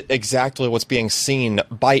 rarely is it exactly what's being seen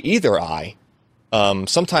by either eye.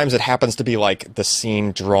 Sometimes it happens to be like the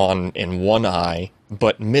scene drawn in one eye,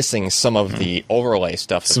 but missing some of the overlay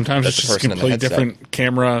stuff. Sometimes it's just a completely different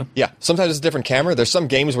camera. Yeah, sometimes it's a different camera. There's some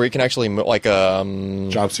games where you can actually, like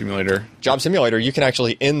Job Simulator. You can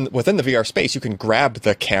actually, within the VR space, you can grab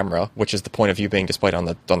the camera, which is the point of view being displayed on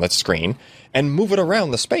the screen, and move it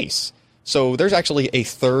around the space. So there's actually a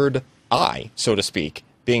third eye, so to speak,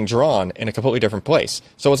 being drawn in a completely different place.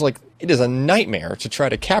 So it's like, it is a nightmare to try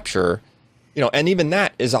to capture, and even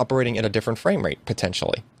that is operating at a different frame rate,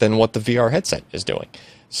 potentially, than what the VR headset is doing.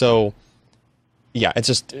 So, yeah, it's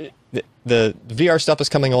just, the VR stuff is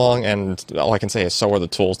coming along, and all I can say is so are the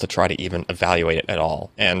tools to try to even evaluate it at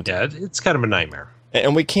all. And yeah, it's kind of a nightmare.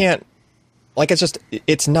 And we can't,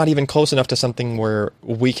 it's not even close enough to something where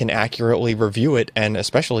we can accurately review it, and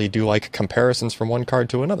especially do, like, comparisons from one card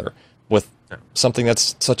to another with something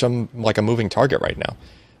that's such a moving target right now.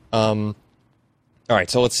 All right,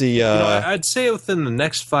 so let's see. I'd say within the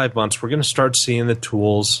next 5 months, we're going to start seeing the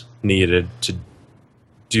tools needed to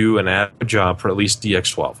do an adequate job for at least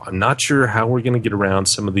DX12. I'm not sure how we're going to get around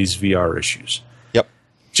some of these VR issues. Yep.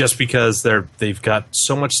 Just because they've got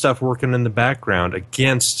so much stuff working in the background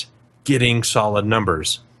against getting solid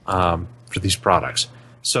numbers for these products.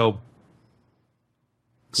 So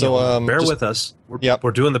bear with us.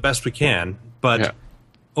 We're doing the best we can, but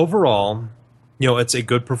overall, it's a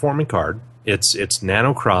good performing card. It's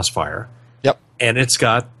Nano Crossfire. Yep. And it's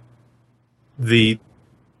got the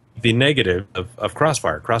negative of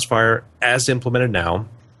Crossfire. Crossfire, as implemented now,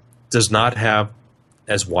 does not have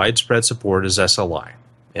as widespread support as SLI.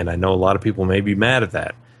 And I know a lot of people may be mad at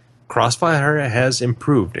that. Crossfire has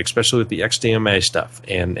improved, especially with the XDMA stuff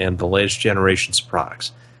and the latest generations of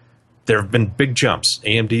products. There have been big jumps.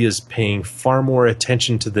 AMD is paying far more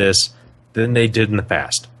attention to this than they did in the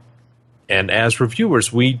past. And as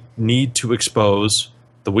reviewers, we need to expose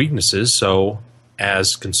the weaknesses. So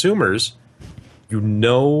as consumers, you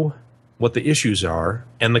know what the issues are,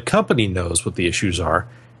 and the company knows what the issues are,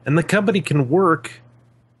 and the company can work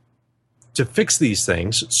to fix these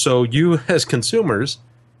things so you as consumers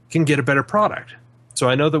can get a better product. So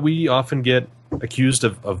I know that we often get accused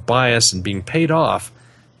of bias and being paid off,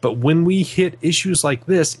 but when we hit issues like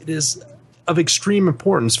this, it is of extreme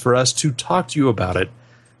importance for us to talk to you about it,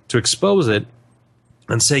 to expose it,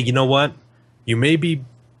 and say, you know what, you may be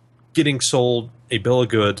getting sold a bill of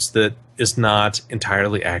goods that is not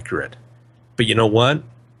entirely accurate. But you know what?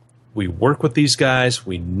 We work with these guys.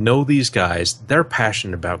 We know these guys. They're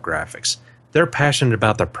passionate about graphics. They're passionate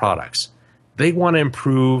about their products. They want to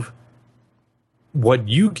improve what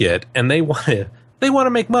you get, and they want to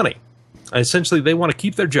make money. Essentially, they want to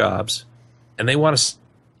keep their jobs, and they want to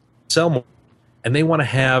sell more, and they want to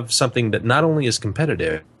have something that not only is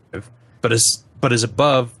competitive, but is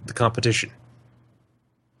above the competition.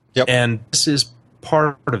 Yep. And this is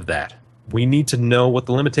part of that. We need to know what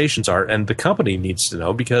the limitations are, and the company needs to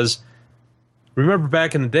know, because remember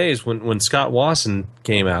back in the days when Scott Wasson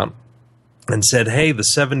came out and said, hey, the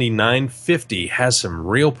 7950 has some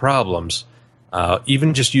real problems,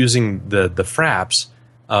 even just using the fraps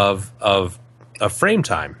of frame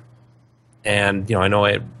time. And I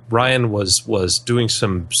know Ryan was doing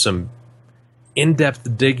some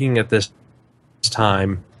in-depth digging at this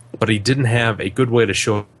time, but he didn't have a good way to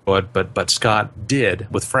show it, but Scott did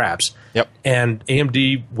with fraps. Yep. And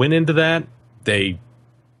AMD went into that. They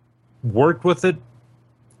worked with it,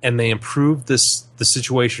 and they improved the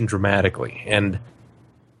situation dramatically. And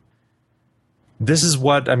this is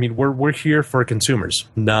what we're here for consumers,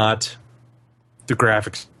 not the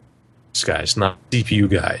graphics guys, not CPU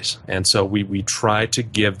guys. And so we try to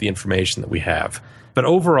give the information that we have. But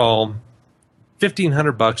overall,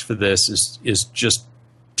 $1,500 for this is just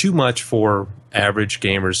too much for average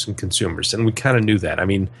gamers and consumers, and we kind of knew that.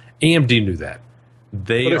 AMD knew that.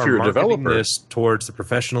 They but if are you're a marketing developer, this towards the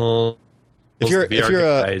professional.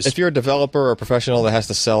 If you're a developer or a professional that has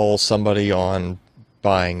to sell somebody on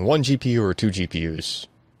buying one GPU or two GPUs,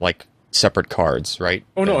 like separate cards, right?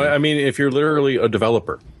 Oh no, if you're literally a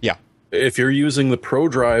developer, yeah. If you're using the Pro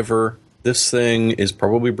driver, this thing is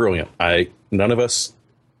probably brilliant. None of us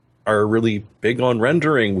are really big on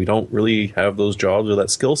rendering. We don't really have those jobs or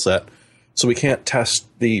that skill set, so we can't test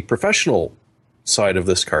the professional side of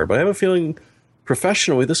this card. But I have a feeling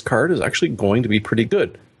professionally this card is actually going to be pretty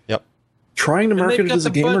good. Yep. Trying to market it as a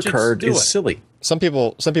gamer card is silly. Some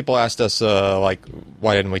people asked us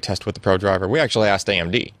why didn't we test with the Pro driver? We actually asked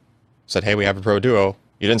AMD. Said, hey, we have a Pro Duo.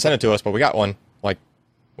 You didn't send it to us, but we got one. Like,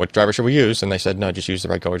 what driver should we use? And they said, no, just use the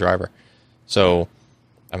regular driver. So,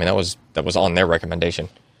 that was on their recommendation.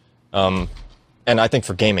 And I think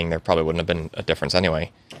for gaming, there probably wouldn't have been a difference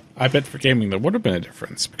anyway. I bet for gaming there would have been a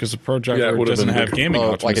difference, because the Pro driver doesn't have gaming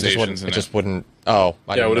optimizations it just wouldn't. Oh,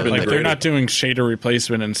 it would have been like they're not doing shader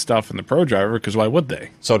replacement and stuff in the Pro driver, because why would they?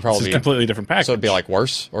 So it'd probably be a completely different package. So it'd be like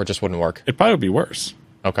worse, or it just wouldn't work. It probably would be worse.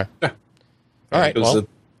 Okay. Yeah. All right. Well,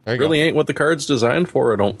 there you really go. ain't what the card's designed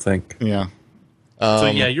for, I don't think. Yeah. So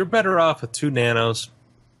you're better off with 2 nanos.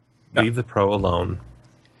 Leave the Pro alone,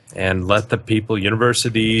 and let the people,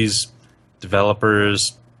 universities,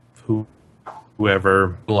 developers,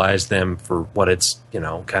 whoever, utilize them for what it's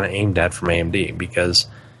kind of aimed at from AMD, because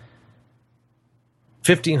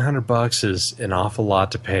 $1,500 is an awful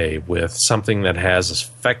lot to pay with something that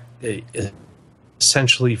has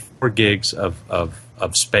essentially 4 gigs of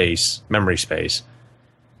space, memory space,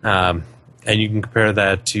 and you can compare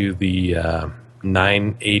that to the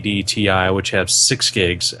 980 Ti, which has 6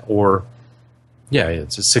 gigs, or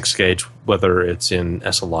it's a 6 gauge, whether it's in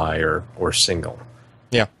SLI or single.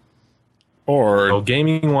 Yeah. Or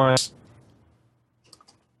gaming wise,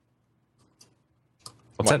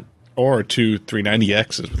 what's that? Or 2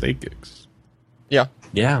 390Xs with 8 gigs. Yeah.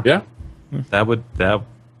 Yeah. That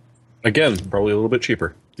again, probably a little bit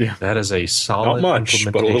cheaper. Yeah. That is a solid not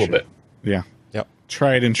much, but a little bit. Yeah. Yep.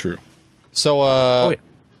 Tried and true. So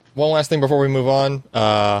one last thing before we move on.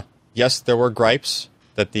 Yes, there were gripes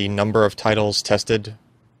that the number of titles tested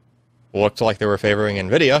looked like they were favoring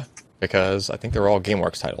NVIDIA, because I think they were all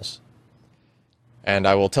GameWorks titles. And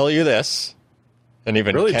I will tell you this, and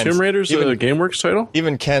even really, Ken's, Tomb Raider's a GameWorks title?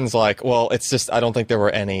 Even Ken's like, well, it's just, I don't think there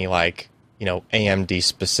were any,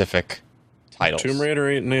 AMD-specific titles. Tomb Raider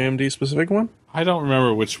ain't an AMD-specific one? I don't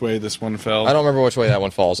remember which way this one fell. I don't remember which way that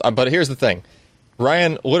one falls. But here's the thing.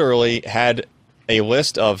 Ryan literally had a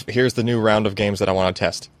list of, here's the new round of games that I want to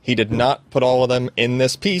test. He did not put all of them in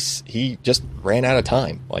this piece. He just ran out of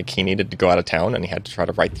time. He needed to go out of town, and he had to try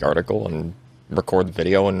to write the article and record the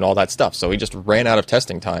video and all that stuff. So he just ran out of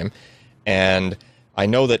testing time. And I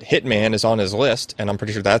know that Hitman is on his list, and I'm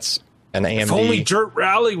pretty sure that's an AMD. If only Dirt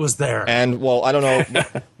Rally was there. And, I don't know.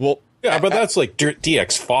 Yeah, but that's like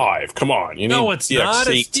DX5. Come on. You need it's not.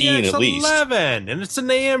 It's DX18 at least. DX11, and it's an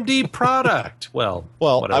AMD product. Well,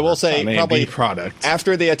 I will say probably product.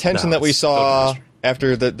 After the attention that we saw,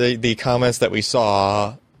 after the comments that we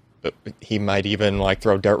saw, he might even like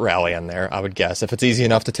throw Dirt Rally in there, I would guess, if it's easy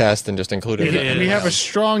enough to test and just include it. And we have a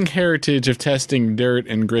strong heritage of testing dirt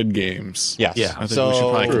and grid games. Yes. Yeah. I think we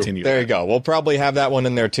should probably continue. There that. you go. We'll probably have that one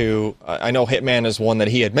in there too. I know Hitman is one that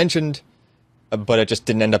he had mentioned, but it just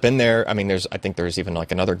didn't end up in there. I mean, I think there's even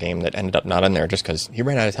like another game that ended up not in there just because he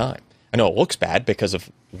ran out of time. I know it looks bad because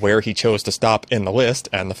of where he chose to stop in the list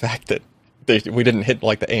and the fact that we didn't hit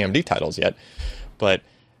like the AMD titles yet. But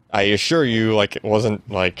I assure you, like, it wasn't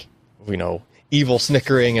like, evil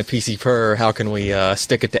snickering at PC Per. How can we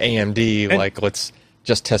stick it to AMD? Like, let's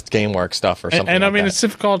just test GameWorks stuff or something. And I like mean, that. it's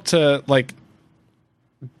difficult to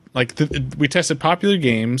we tested popular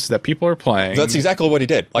games that people are playing. That's exactly what he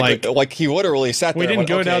did. Like he literally sat there. We didn't and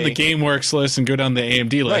went, go down the GameWorks list and go down the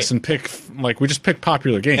AMD list and pick, we just picked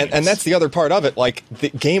popular games. And that's the other part of it. Like, the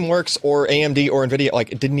GameWorks or AMD or NVIDIA,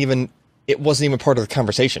 like, it wasn't even part of the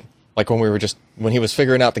conversation. Like, when he was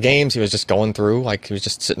figuring out the games, he was just going through, like, he was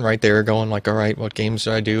just sitting right there going, like, all right, what games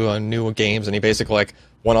should I do on new games? And he basically, like,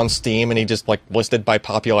 went on Steam and he just, like, listed by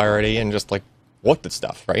popularity and just, like, looked at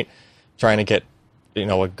stuff, right? Trying to get,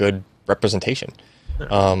 a good representation. But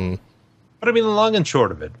I mean, the long and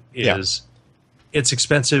short of it is it's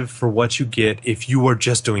expensive for what you get if you are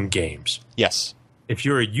just doing games. Yes. If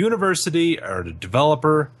you're a university or a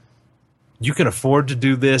developer, you can afford to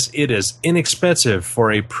do this. It is inexpensive for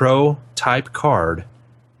a pro type card.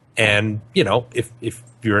 And, if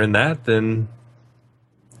you're in that, then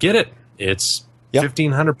get it. It's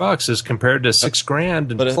 $1,500 as compared to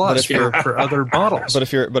 $6,000 and plus for other models. But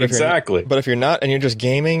if you're not and you're just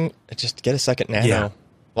gaming, just get a second Nano. Yeah.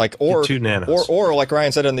 Like, or get 2 nanos. Or like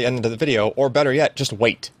Ryan said in the end of the video, or better yet, just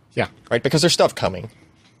wait. Yeah. Right? Because there's stuff coming.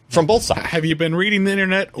 From both sides. Have you been reading the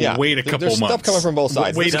internet? Yeah. Wait a couple There's months. stuff coming from both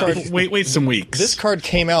sides. Wait some weeks. This card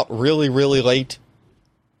came out really, really late.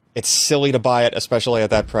 It's silly to buy it, especially at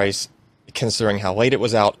that price, considering how late it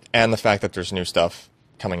was out and the fact that there's new stuff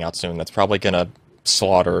coming out soon that's probably going to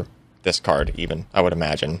slaughter this card even, I would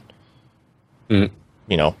imagine. New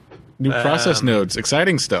process nodes,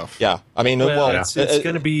 exciting stuff. Yeah, I mean, it's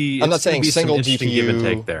going to be. I'm not saying single GPU. Give and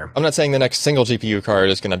take GPU. there. I'm not saying the next single GPU card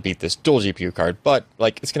is going to beat this dual GPU card, but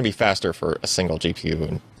like it's going to be faster for a single GPU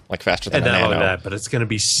and like faster than And a not Nano. only that, but it's going to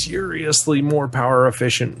be seriously more power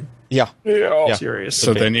efficient. Yeah. Serious.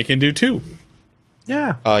 So then you can do 2.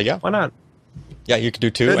 Yeah. Yeah. Why not? Yeah, you could do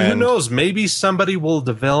 2. And who knows? Maybe somebody will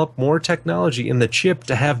develop more technology in the chip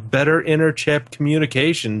to have better inter-chip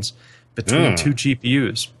communications between 2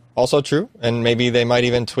 GPUs. Also true, and maybe they might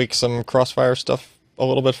even tweak some Crossfire stuff a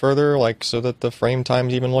little bit further, like so that the frame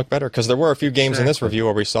times even look better. Because there were a few games in this review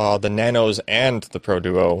where we saw the Nanos and the Pro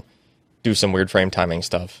Duo do some weird frame timing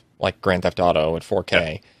stuff, like Grand Theft Auto at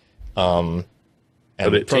 4K. And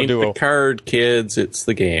but it ain't the card, kids. It's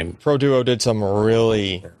the game. Pro Duo did some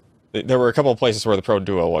really. There were a couple of places where the Pro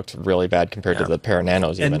Duo looked really bad compared to the Para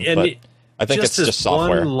Nanos, even. But I think it's just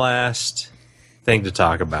software. One last thing to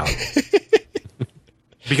talk about.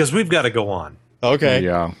 Because we've got to go on. Okay.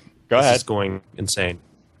 Yeah. Go ahead. This is going insane.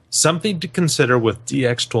 Something to consider with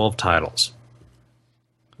DX12 titles.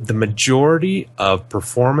 The majority of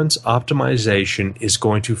performance optimization is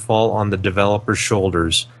going to fall on the developer's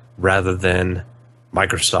shoulders rather than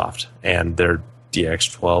Microsoft and their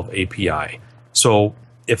DX12 API. So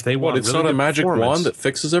if they want, it's not a magic wand that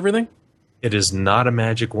fixes everything? It is not a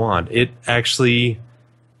magic wand. It actually,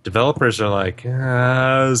 developers are like,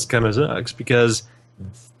 this kind of sucks because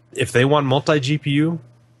if they want multi-GPU,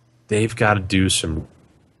 they've got to do some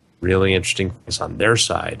really interesting things on their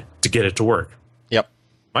side to get it to work. Yep.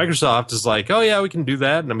 Microsoft is like, oh yeah, we can do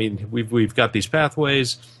that. And I mean, we've got these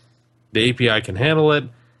pathways. The API can handle it.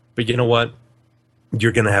 But you know what?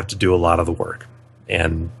 You're going to have to do a lot of the work.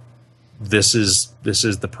 And this is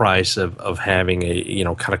the price of having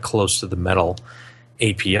a, kind of close to the metal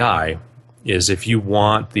API is if you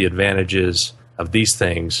want the advantages of these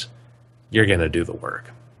things, you're going to do the work.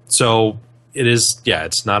 So it is,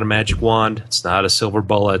 it's not a magic wand. It's not a silver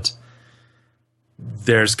bullet.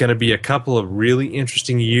 There's going to be a couple of really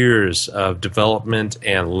interesting years of development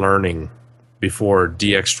and learning before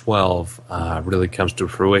DX12 really comes to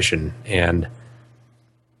fruition. And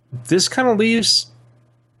this kind of leaves,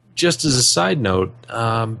 just as a side note,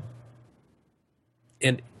 an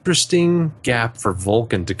interesting gap for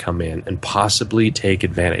Vulkan to come in and possibly take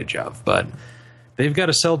advantage of. But they've got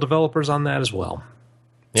to sell developers on that as well.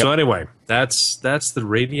 Yep. So anyway, that's the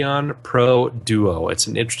Radeon Pro Duo. It's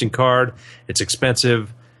an interesting card. It's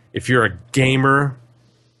expensive. If you're a gamer,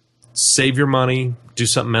 save your money, do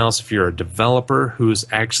something else. If you're a developer who's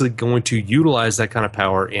actually going to utilize that kind of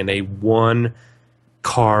power in a one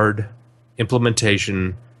card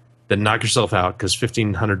implementation, then knock yourself out because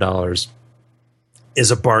 $1,500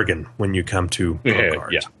 is a bargain when you come to probe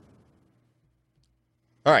cards. Yeah.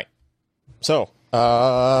 All right. So,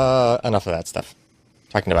 enough of that stuff.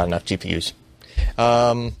 Talking about enough GPUs.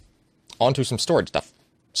 On to some storage stuff.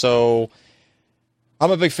 So,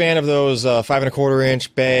 I'm a big fan of those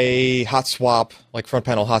 5.25-inch bay hot swap, like front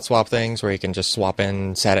panel hot swap things, where you can just swap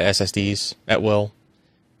in SATA SSDs at will,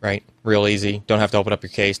 right? Real easy. Don't have to open up your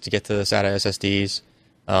case to get to the SATA SSDs.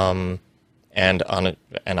 And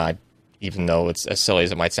I, even though it's as silly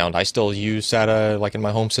as it might sound, I still use SATA like in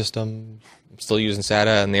my home system. I'm still using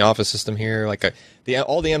SATA in the office system here. Like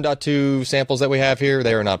all the M.2 samples that we have here,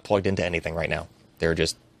 they are not plugged into anything right now. They're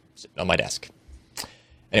just sitting on my desk.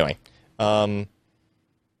 Anyway,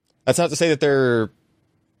 that's not to say that they're,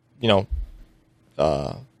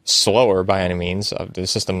 slower by any means. The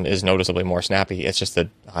system is noticeably more snappy. It's just that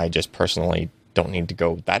I just personally don't need to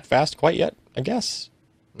go that fast quite yet, I guess.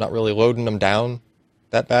 I'm not really loading them down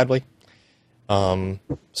that badly.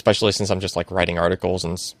 Especially since I'm just like writing articles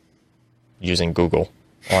and using Google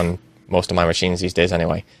on most of my machines these days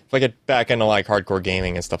anyway. If I get back into like hardcore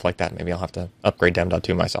gaming and stuff like that, maybe I'll have to upgrade to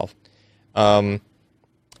M.2 myself.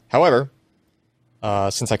 However,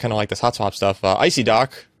 since I kind of like this hot swap stuff, Icy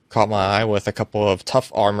Dock caught my eye with a couple of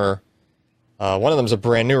Tough Armor. One of them's a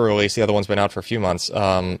brand new release. The other one's been out for a few months.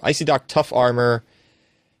 Icy Dock Tough Armor.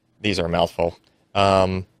 These are a mouthful.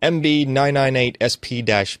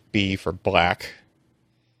 MB998SP-B for black.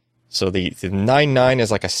 So the 99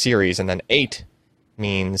 is like a series, and then 8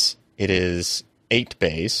 means it is 8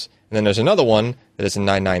 bays. And then there's another one that is a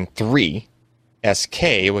 993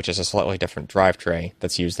 SK, which is a slightly different drive tray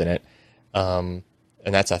that's used in it. And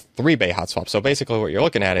that's a 3-bay hot swap. So basically what you're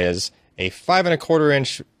looking at is a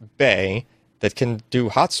 5.25-inch bay that can do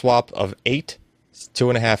hot swap of 8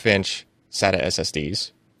 2.5-inch SATA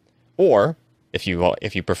SSDs. Or, if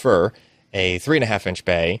you prefer, a 3.5-inch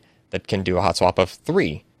bay that can do a hot swap of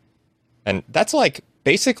 3. And that's like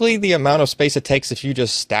basically the amount of space it takes if you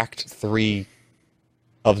just stacked 3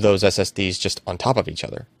 of those SSDs just on top of each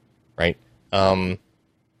other, right?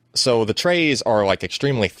 So the trays are like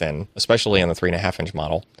extremely thin, especially on the 3.5-inch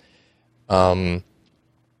model. They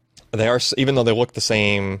are, even though they look the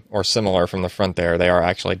same or similar from the front there, they are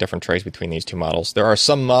actually different trays between these two models. There are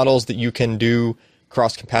some models that you can do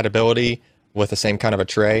cross-compatibility with the same kind of a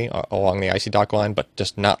tray along the Icy Dock line, but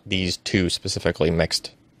just not these two specifically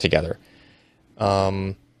mixed together.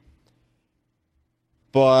 But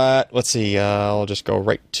let's see, I'll just go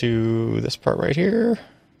right to this part right here.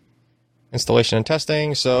 Installation and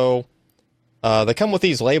testing. So they come with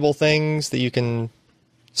these label things that you can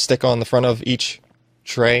stick on the front of each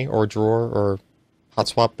tray or drawer or hot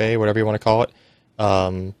swap bay, whatever you want to call it.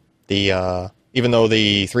 Even though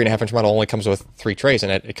the 3.5-inch model only comes with 3 trays in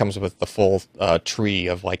it, it comes with the full tree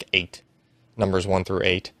of like 8, numbers 1 through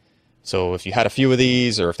 8. So if you had a few of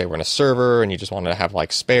these, or if they were in a server and you just wanted to have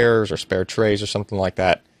like spares or spare trays or something like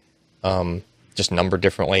that, just numbered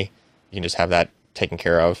differently, you can just have that taken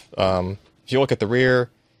care of. If you look at the rear,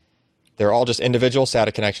 they're all just individual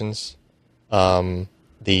SATA connections.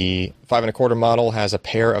 The 5.25 model has a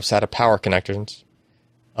pair of SATA power connectors.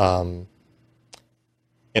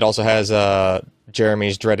 It also has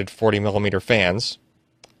Jeremy's dreaded 40mm fans.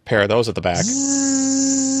 Pair of those at the back.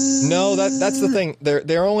 No, that's the thing.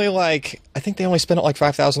 They're only like, I think they only spin at like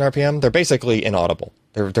 5,000 RPM. They're basically inaudible.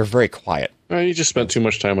 They're very quiet. You just spent too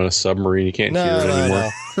much time on a submarine. You can't hear it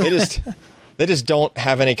anymore. No. They just don't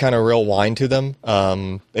have any kind of real whine to them.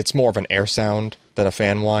 It's more of an air sound than a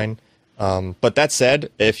fan whine. But that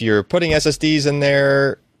said, if you're putting SSDs in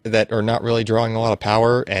there that are not really drawing a lot of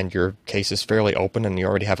power and your case is fairly open and you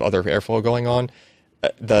already have other airflow going on,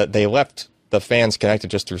 they left the fans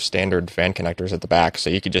connected just through standard fan connectors at the back, so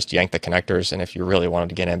you could just yank the connectors, and if you really wanted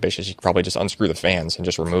to get ambitious, you could probably just unscrew the fans and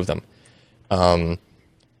just remove them.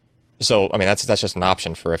 So, I mean, that's just an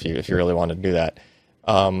option for if you really wanted to do that.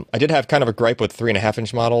 I did have kind of a gripe with the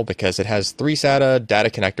 3.5-inch model because it has 3 SATA data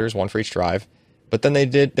connectors, 1 for each drive, but then they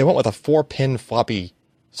went with a 4-pin floppy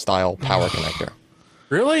style power connector.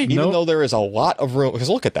 Really? Even though there is a lot of room, because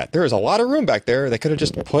look at that, there is a lot of room back there. They could have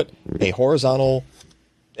just put a horizontal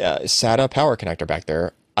SATA power connector back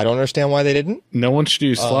there. I don't understand why they didn't. No one should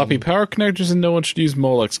use floppy power connectors, and no one should use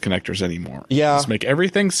Molex connectors anymore. Yeah. Just make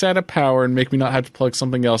everything SATA power and make me not have to plug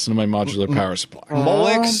something else into my modular power supply.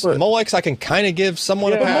 Molex, I can kind of give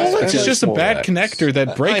someone a pass. Molex is just a bad connector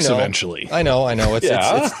that breaks I know. eventually. I know.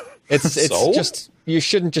 It's So? just you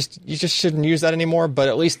just shouldn't use that anymore. But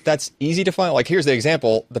at least that's easy to find. Like, here's the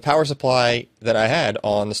example: the power supply that I had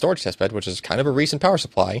on the storage test bed, which is kind of a recent power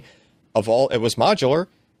supply, it was modular,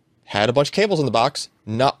 had a bunch of cables in the box.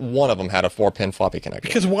 Not one of them had a 4-pin floppy connector.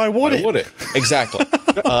 Because why would it? Exactly.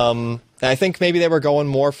 And I think maybe they were going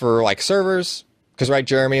more for like servers, because right,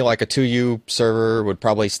 Jeremy, like a 2U server would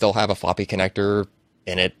probably still have a floppy connector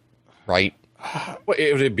in it, right? Well,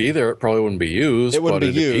 it would be there. It probably wouldn't be used. It wouldn't be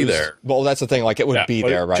used. Be there. Well, that's the thing. Like, it would be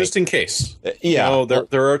there, right? Just in case. Yeah.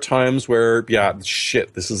 There are times where,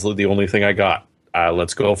 shit, this is the only thing I got.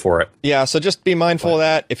 Let's go for it. Yeah, so just be mindful of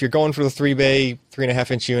that. If you're going for the 3-bay,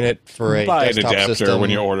 3.5-inch unit for a buy desktop an adapter system,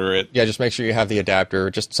 when you order it. Yeah, just make sure you have the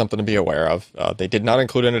adapter. Just something to be aware of. They did not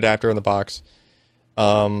include an adapter in the box.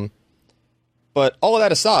 But all of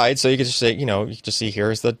that aside, so you can just say, you can just see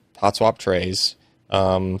here's the hot swap trays.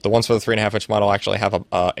 The ones for the 3.5-inch model actually have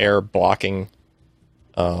a air blocking,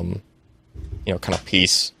 kind of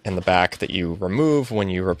piece in the back that you remove when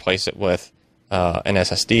you replace it with an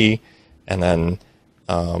SSD. And then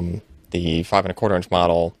the 5.25-inch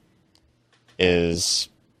model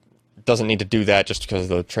doesn't need to do that just because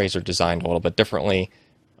the trays are designed a little bit differently.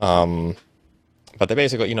 But they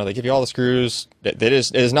basically, they give you all the screws. It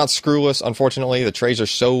is not screwless, unfortunately. The trays are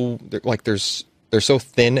they're so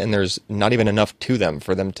thin, and there's not even enough to them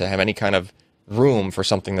for them to have any kind of room for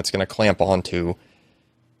something that's going to clamp onto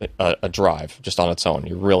a drive just on its own.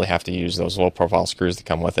 You really have to use those low-profile screws that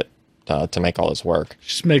come with it to make all this work.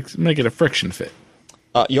 Just make it a friction fit.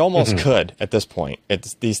 You almost could at this point.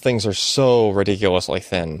 These things are so ridiculously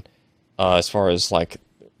thin as far as like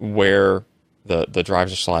where the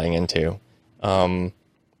drives are sliding into. And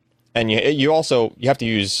you have to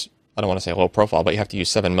use, I don't want to say low profile, but you have to use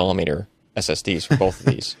 7mm SSDs for both of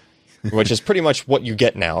these, which is pretty much what you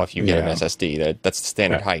get now if you get an SSD. That's the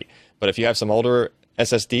standard height. But if you have some older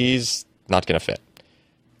SSDs, not going to fit.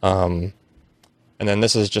 And then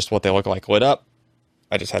this is just what they look like lit up.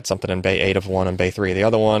 I just had something in bay 8 of one and bay 3 of the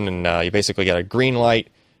other one, and you basically get a green light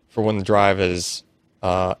for when the drive is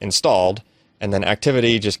installed, and then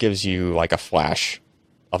activity just gives you like a flash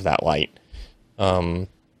of that light. So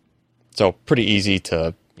pretty easy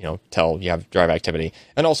to tell you have drive activity,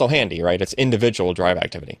 and also handy, right? It's individual drive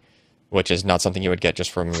activity, which is not something you would get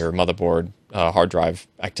just from your motherboard hard drive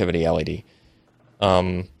activity LED.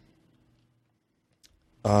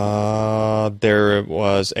 There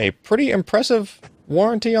was a pretty impressive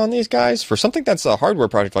warranty on these guys for something that's a hardware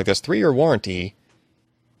project like this. 3-year warranty,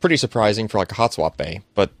 pretty surprising for like a hot swap bay.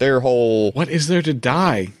 But their whole what is there to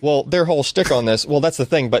die? Well, their whole shtick on this. Well, that's the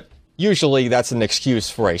thing. But usually that's an excuse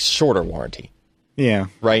for a shorter warranty. Yeah.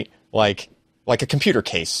 Right. Like a computer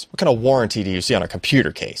case. What kind of warranty do you see on a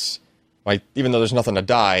computer case? Like, even though there's nothing to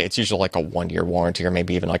die, it's usually like a 1-year warranty or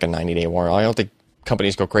maybe even like a 90-day warranty. I don't think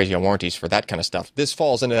companies go crazy on warranties for that kind of stuff. This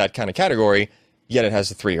falls into that kind of category, yet it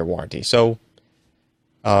has a 3-year warranty. So,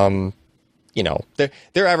 their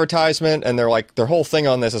advertisement and their whole thing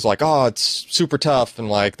on this is like, oh, it's super tough,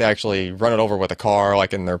 and like they actually run it over with a car,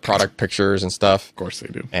 like in their product pictures and stuff. Of course they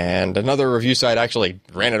do. And another review site actually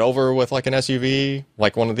ran it over with like an SUV,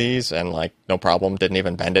 like one of these, and like no problem, didn't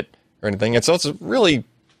even bend it or anything. And so it's really,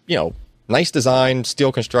 nice design,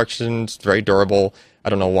 steel construction, it's very durable. I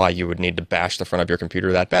don't know why you would need to bash the front of your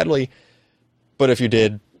computer that badly, but if you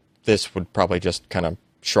did, this would probably just kind of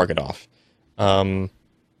shrug it off.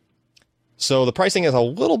 So the pricing is a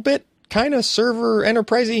little bit kind of server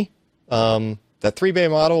enterprisey. That 3-bay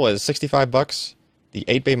model is $65. The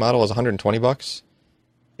 8-bay model is $120.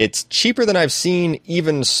 It's cheaper than I've seen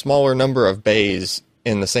even smaller number of bays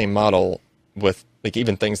in the same model with like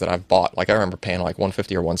even things that I've bought. Like I remember paying like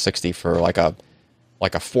 $150 or $160 for like a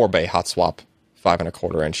 4-bay hot swap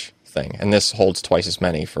 5.25-inch thing, and this holds twice as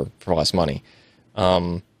many for less money.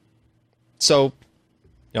 So,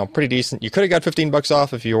 pretty decent. You could have got $15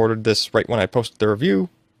 off if you ordered this right when I posted the review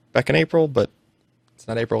back in April, but it's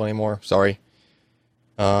not April anymore. Sorry.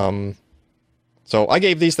 So I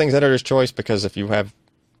gave these things editor's choice because if you have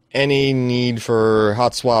any need for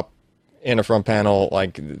hot swap in a front panel,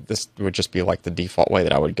 like this would just be like the default way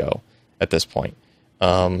that I would go at this point.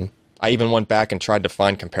 I even went back and tried to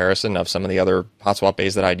find comparison of some of the other hot swap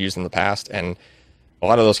bays that I'd used in the past, and a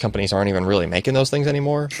lot of those companies aren't even really making those things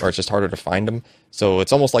anymore, or it's just harder to find them. So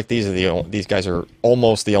it's almost like these guys are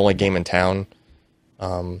almost the only game in town. I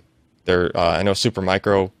know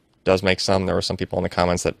Supermicro does make some. There were some people in the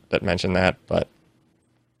comments that mentioned that, but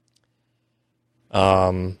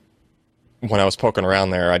when I was poking around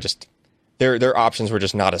there, their options were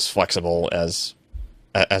just not as flexible as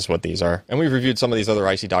what these are. And we've reviewed some of these other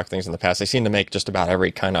IC Dock things in the past. They seem to make just about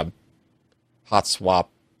every kind of hot swap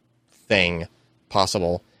thing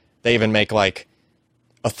possible. They even make like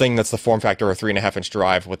a thing that's the form factor of a 3.5-inch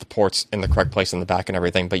drive with the ports in the correct place in the back and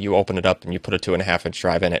everything, but you open it up and you put a 2.5-inch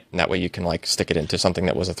drive in it, and that way you can like stick it into something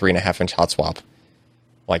that was a 3.5-inch hot swap,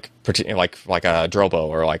 like a Drobo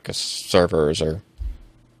or like a servers or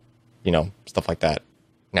stuff like that.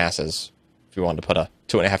 NASs. If you wanted to put a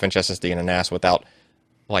 2.5-inch SSD in a NAS without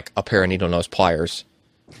like a pair of needle nose pliers,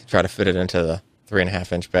 try to fit it into the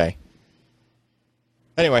 3.5-inch bay.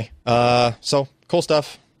 Anyway, so cool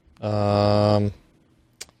stuff. And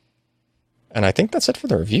I think that's it for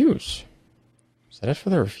the reviews. Is that it for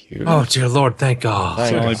the reviews? Oh, dear Lord, thank God.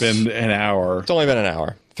 It's only been an hour. It's only been an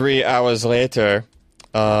hour. 3 hours later.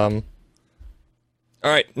 All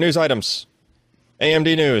right, news items.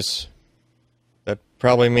 AMD news. That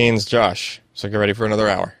probably means Josh. So get ready for another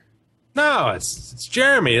hour. No, it's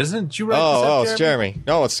Jeremy, isn't it? You write this up, It's Jeremy.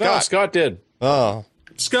 No, it's Scott. No, Scott did. Oh,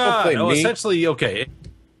 Scott. Don't blame me. Essentially, okay.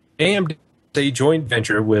 AMD a joint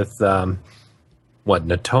venture with Natomo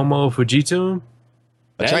Fujitsu,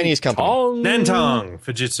 a Chinese company. Nantong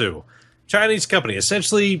Fujitsu, Chinese company.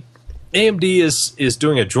 Essentially, AMD is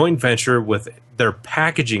doing a joint venture with their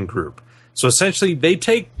packaging group. So essentially, they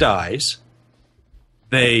take dies,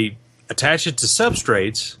 they attach it to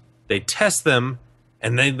substrates, they test them,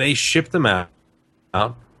 and then they ship them out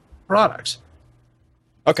products.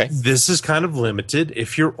 Okay. This is kind of limited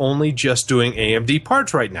if you're only just doing AMD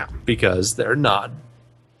parts right now because they're not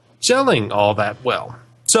selling all that well.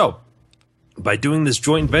 So, by doing this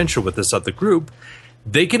joint venture with this other group,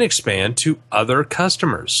 they can expand to other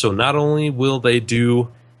customers. So, not only will they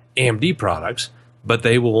do AMD products, but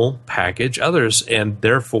they will package others and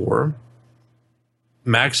therefore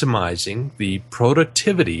maximizing the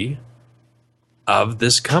productivity of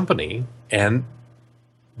this company and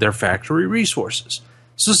their factory resources.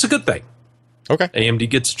 So it's a good thing. Okay. AMD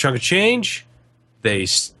gets a chunk of change. They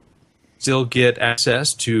still get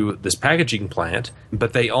access to this packaging plant,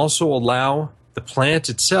 but they also allow the plant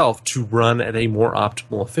itself to run at a more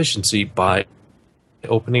optimal efficiency by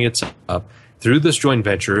opening it up through this joint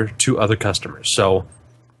venture to other customers. So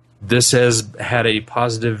this has had a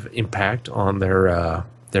positive impact on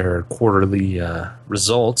their quarterly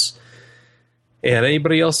results. And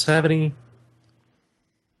anybody else have any?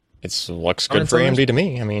 It looks good for AMD to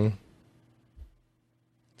me. I mean,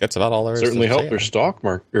 that's about all there is. Certainly to helped say. their stock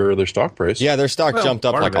their stock price. Yeah, their stock jumped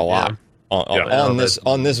up part like of a it, lot yeah.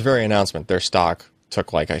 on this very announcement. Their stock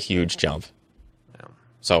took like a huge jump. Yeah.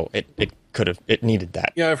 So it needed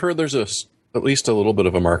that. Yeah, I've heard there's at least a little bit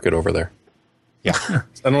of a market over there. Yeah, I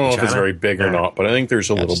don't know if it's China? very big or not, but I think there's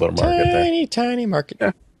a little bit of market there. Tiny market.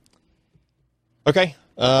 Yeah. Okay.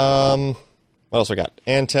 What else we got?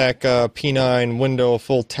 Antec P9 window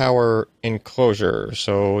full tower enclosure.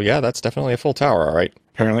 So yeah, that's definitely a full tower. All right.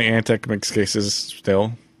 Apparently, Antec makes cases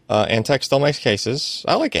still. Antec still makes cases.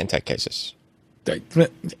 I like Antec cases.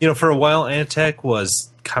 For a while, Antec was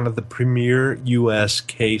kind of the premier U.S.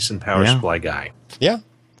 case and power supply guy. Yeah.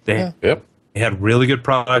 They Yep. had really good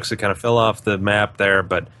products that kind of fell off the map there,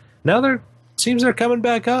 but now seems they're coming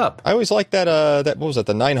back up. I always liked that. What was it?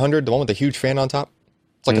 The 900, the one with the huge fan on top.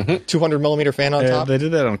 It's like a 200 millimeter fan on top. They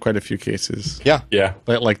did that on quite a few cases. Yeah. Yeah.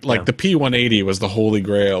 Like the P180 was the holy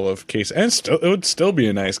grail of case, and it would still be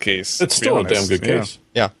a nice case. It's still a damn good case.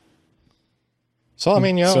 Yeah. So I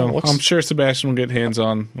mean, I'm sure Sebastian will get hands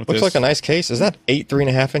on with looks this. like a nice case. Is that 8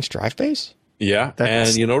 3.5-inch drive bays? Yeah,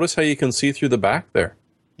 and you notice how you can see through the back there.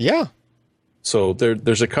 Yeah. So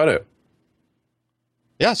there's a cutout.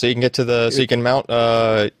 Yeah, so you can get to so you can mount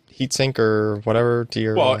heatsink or whatever to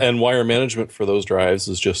your. Well, and wire management for those drives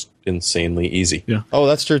is just insanely easy. Yeah. Oh,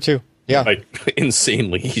 that's true too. Yeah, Like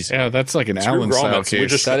insanely easy. Yeah, that's like an Allen style grommets, case. we're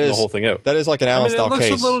just setting the whole thing out. That is like an Allen It style looks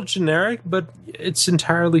case. a little generic, but it's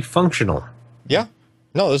entirely functional. Yeah.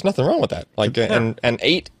 No, there's nothing wrong with that. Like, and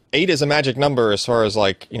 8 is a magic number as far as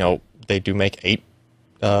like they do make 8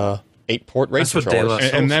 port rate That's what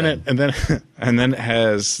controllers. Daylight- and then it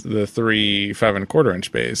has the 3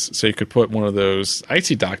 5.25-inch bays, so you could put one of those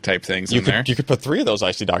icy dock type things in there. You could put 3 of those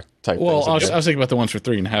IC dock type Well, I things. was thinking about the ones for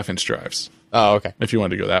 3.5-inch drives, Oh, okay. if you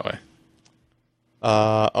wanted to go that way.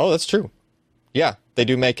 That's true. Yeah, they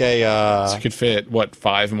do make a. So you could fit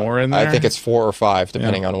 5 more in there. I think it's 4 or 5,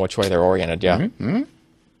 depending on which way they're oriented. Yeah. Mm-hmm.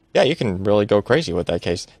 Yeah, you can really go crazy with that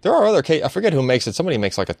case. There are other case. I forget who makes it. Somebody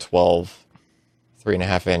makes like a 12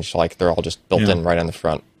 3.5-inch. Like they're all just built in right on the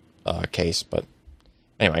front case. But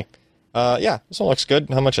anyway, this one looks good.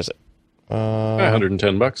 How much is it?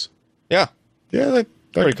 $110. Yeah, Yeah, that'd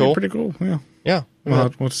Pretty be cool. Pretty cool. Yeah. yeah.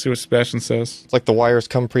 We'll see what Sebastian says. It's like the wires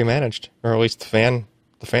come pre-managed, or at least the fan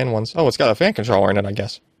ones. Oh, it's got a fan controller in it, I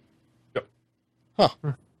guess. Yep. Huh.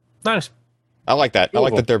 Nice. I like that. I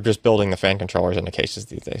like Cool. that they're just building the fan controllers in the cases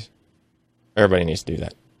these days. Everybody needs to do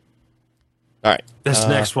that. All right. This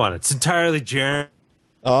next one, it's entirely Jeremy.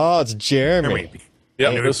 Oh, it's Jeremy.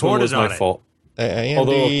 Yeah, You this one was reported my on it. fault.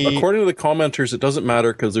 Although, according to the commenters, it doesn't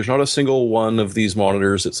matter because there's not a single one of these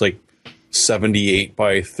monitors. It's like 78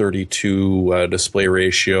 by 32 display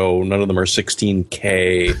ratio. None of them are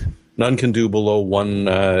 16K. None can do below 1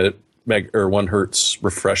 hertz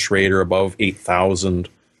refresh rate or above 8,000.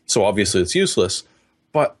 So obviously it's useless.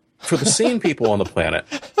 But for the sane people on the planet,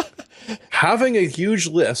 having a huge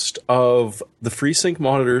list of the FreeSync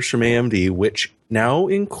monitors from AMD, which now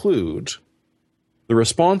include the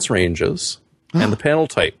response ranges and the panel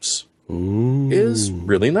types, is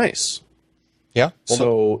really nice. Yeah. Well,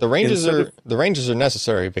 So the ranges are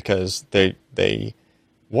necessary because they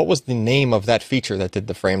what was the name of that feature that did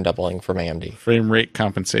the frame doubling from AMD? Frame rate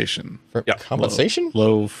compensation. Compensation?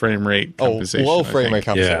 Low frame rate compensation. Low frame rate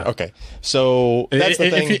compensation. Yeah. Okay. So that's the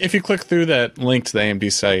thing. If you click through that link to the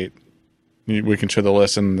AMD site, we can show the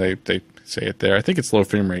list, and they say it there. I think it's low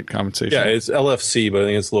frame rate compensation. Yeah, it's LFC, but I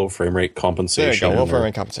think it's low frame rate compensation. There you go. Low frame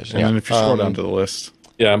rate compensation. And Yeah. then if you scroll down to the list,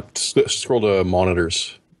 Scroll to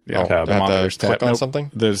monitors. yeah, tab. the I have to monitors click tab. on something?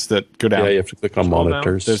 There's that. Go down. Yeah, you have to click on Scroll down.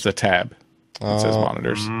 monitors. There's the tab. It says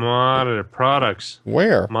monitors. Monitor products.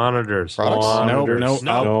 Where? Monitors. Products? Monitors.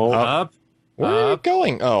 No, Up. Where are you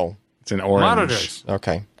going? Oh, It's an orange. Monitors.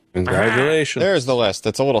 okay. Congratulations. There's the list.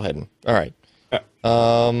 It's a little hidden. All right.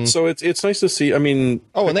 So it's nice to see. I mean,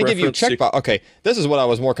 Oh, and they give you a reference, checkbox. Okay, this is what I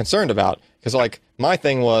was more concerned about because, like, my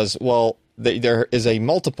thing was, well, there is a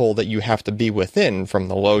multiple that you have to be within from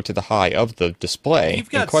the low to the high of the display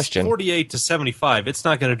You've in got question. 48 to 75. It's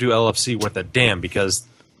not going to do LFC worth a damn because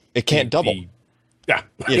It can't double. Yeah.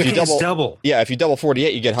 If you It's double. Yeah, if you double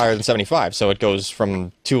 48, you get higher than 75. So it goes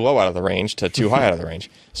from too low out of the range to too high out of the range.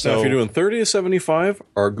 So So if you're doing 30 to 75,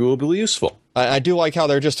 arguably useful. I do like how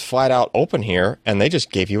they're just flat out open here, and they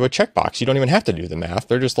just gave you a checkbox. You don't even have to do the math.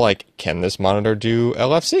 They're just like, can this monitor do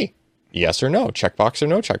LFC? Yes or no? Checkbox or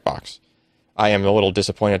no checkbox? I am a little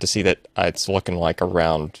disappointed to see that it's looking like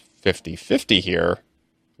around 50-50 here.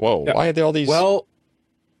 Whoa, Yeah. why are there all these... Well,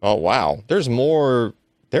 oh, wow. There's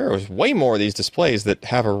way more of these displays that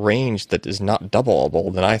have a range that is not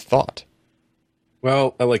doubleable than I thought.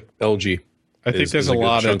 I like LG. I think is there's a a good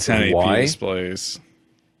lot of chunk of 1080p why. displays.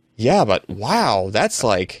 Yeah, but wow, that's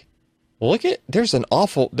like, there's an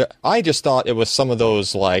awful, I just thought it was some of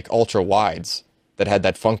those like ultra wides that had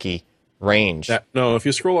that funky range. No, if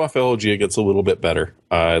you scroll off LG, it gets a little bit better.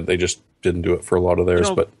 They just didn't do it for a lot of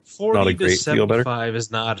theirs, but 40 not a to great deal better. 75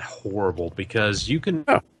 is not horrible because you can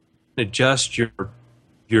adjust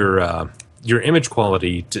your image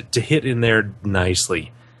quality to hit in there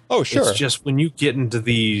nicely. Oh, sure. It's just when you get into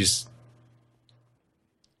these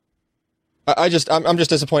I'm just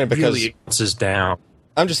disappointed because really bounces down.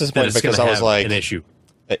 I'm just That disappointed it's because gonna I was have like, an issue.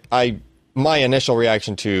 my initial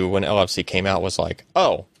reaction to when LFC came out was like,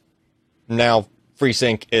 oh, now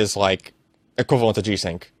FreeSync is like equivalent to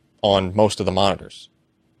G-Sync on most of the monitors.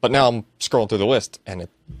 But now I'm scrolling through the list and it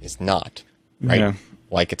is not. Right? Yeah.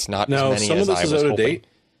 Like it's not Now, as many some as of I this was is out of hoping. date.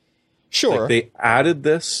 Sure. Like they added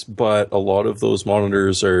this, but a lot of those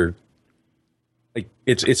monitors are like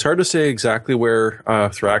it's hard to say exactly where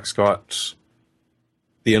Thrax got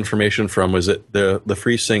the information from. Was it the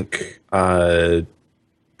FreeSync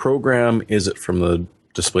program? Is it from the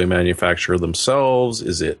display manufacturer themselves?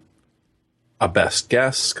 Is it a best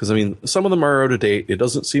guess? Because I mean, some of them are out of date. It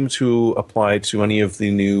doesn't seem to apply to any of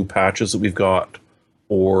the new patches that we've got,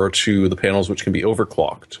 or to the panels which can be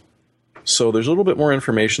overclocked. So there's a little bit more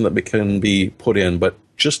information that can be put in, but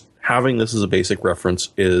just having this as a basic reference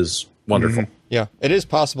is wonderful. Yeah, it is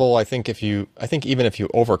possible. I think even if you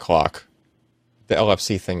overclock, the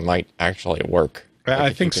LFC thing might actually work.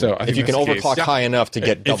 I think so. I If think you can that's the case. overclock high enough to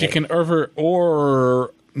get double. If you can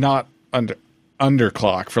or not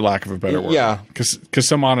underclock, for lack of a better word. Yeah. Because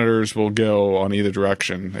some monitors will go on either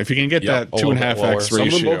direction. If you can get Yep, that a little bit 2.5x lower. Some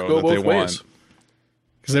of them ratio both go that they both want. ways.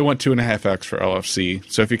 Because they want 2.5x for LFC.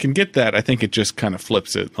 So if you can get that, I think it just kind of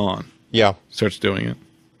flips it on. Yeah, Starts doing it.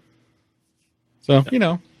 So,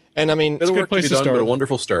 and I mean, It'll good work place to to be done, start. but a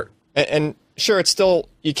wonderful start. and sure, it's still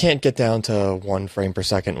you can't get down to 1 frame per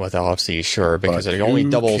second with LFC, sure, because But it only who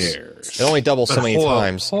doubles. cares? It only doubles so many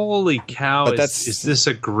times. Holy cow! But that's- is this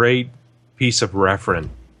a great piece of reference?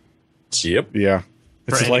 Yep. Yeah.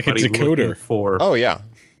 for It's like a anybody looking decoder. for Oh yeah,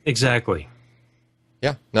 exactly.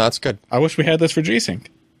 yeah. No, that's good. I wish we had this for G-Sync.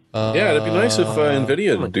 Yeah, it'd be nice if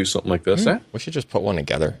NVIDIA would do something like this. Eh? We should just put one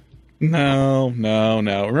together. No.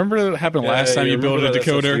 Remember that happened last time you built a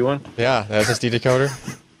decoder? One? Yeah, the SSD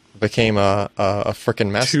decoder became a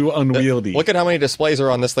freaking mess. Too unwieldy. Look at how many displays are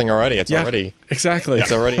on this thing already. It's Yeah, already exactly.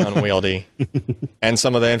 unwieldy, and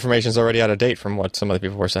some of the information's already out of date from what some of the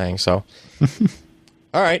people were saying. So,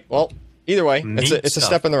 all right. Well, either way, Neat it's a stuff.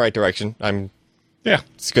 step in the right direction. Yeah.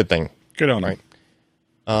 It's a good thing. Good on Right.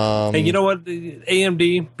 them. And you know what?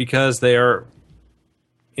 AMD, because they are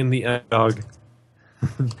in the underdog,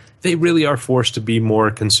 they really are forced to be more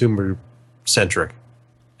consumer-centric.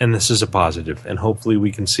 And this is a positive. And hopefully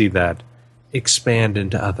we can see that expand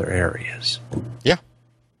into other areas. Yeah.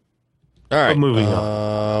 All right. But moving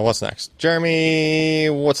on. What's next? Jeremy,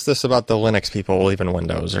 what's this about the Linux people leaving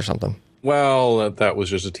Windows or something? Well, that was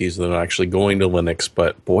just a teaser. They're not actually going to Linux,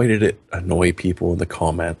 but boy, did it annoy people in the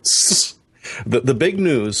comments. The big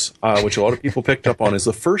news, which a lot of people picked up on, is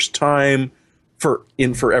the first time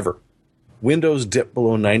in forever, Windows dipped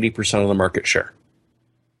below 90% of the market share.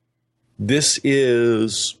 This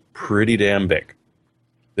is pretty damn big.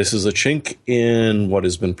 This is a chink in what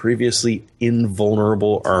has been previously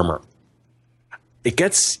invulnerable armor. It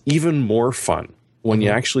gets even more fun when you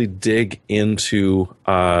actually dig into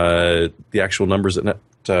the actual numbers that net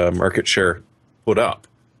market share put up.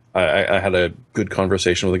 I had a good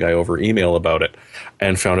conversation with a guy over email about it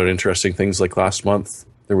and found out interesting things like last month.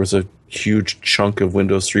 There was a huge chunk of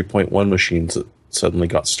Windows 3.1 machines that suddenly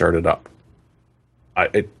got started up.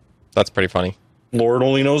 That's pretty funny. Lord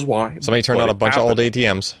only knows why. Somebody turned on a bunch of old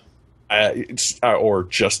ATMs. Or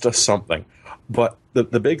just a something. But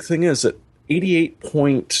the big thing is that 88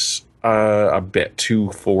 point a bit,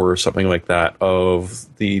 2.4, something like that, of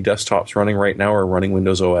the desktops running right now are running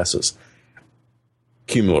Windows OSs.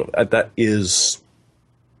 Cumulative. That is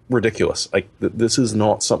ridiculous. Like, this is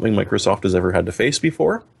not something Microsoft has ever had to face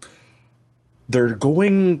before. They're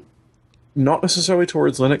going not necessarily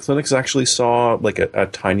towards Linux. Linux actually saw like a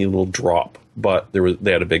tiny little drop, but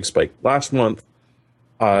they had a big spike last month.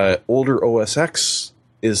 Older OS X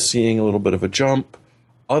is seeing a little bit of a jump.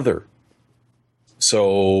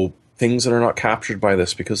 So things that are not captured by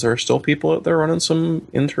this, because there are still people out there running some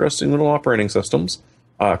interesting little operating systems.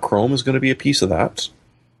 Chrome is going to be a piece of that.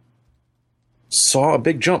 Saw a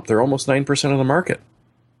big jump. They're almost 9% of the market.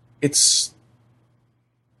 It's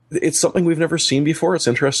something we've never seen before. It's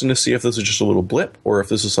interesting to see if this is just a little blip or if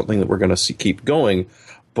this is something that we're going to keep going.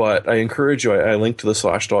 But I encourage you, I linked to the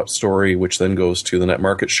Slashdot story, which then goes to the net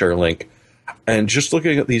market share link. And just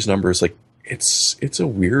looking at these numbers, like, it's a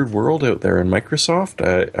weird world out there in Microsoft.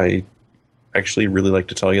 I actually really like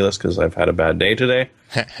to tell you this because I've had a bad day today.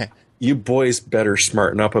 You boys better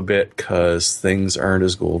smarten up a bit because things aren't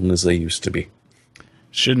as golden as they used to be.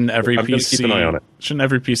 Shouldn't every I'm gonna keep an eye on it. Shouldn't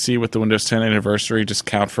every PC with the Windows 10 anniversary just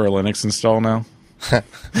count for a Linux install now?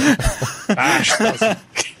 Bash doesn't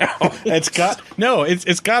count. It's got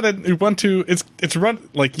an Ubuntu. It's run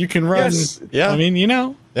like you can run. Yes. Yeah. I mean,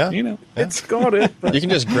 Yeah. It's got it. But You can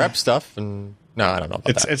just grep stuff and... No, I don't know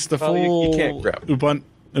about that. It's the Well, full you can't grep.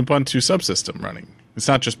 Ubuntu subsystem running. It's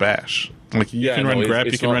not just Bash. Like you can run no, grep,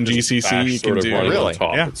 it's you can not run just GCC, Bash you sort can of do running on Really?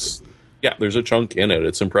 top. Yeah. There's a chunk in it.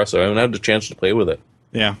 It's impressive. I haven't had a chance to play with it.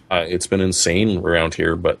 Yeah. It's been insane around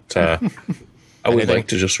here, but I would Anything- like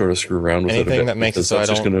to just sort of screw around with it a anything bit. that makes it because so I that's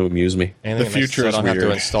just don't- going to amuse me. Anything The that makes it future so I is don't have to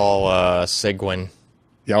weird. install Sigwin.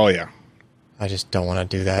 Yeah. Oh yeah. I just don't want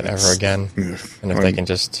to do that ever again. And if they can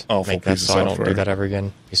just awful make that piece of so I don't do software. that ever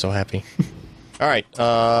again, be so happy. All right.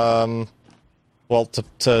 Well,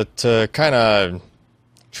 to kind of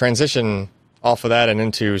transition off of that and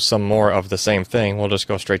into some more of the same thing, we'll just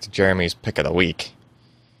go straight to Jeremy's pick of the week.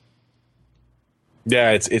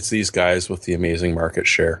 Yeah, it's these guys with the amazing market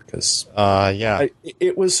share. Because Yeah.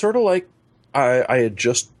 it was sort of like I had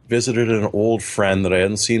just visited an old friend that I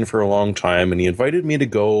hadn't seen for a long time, and he invited me to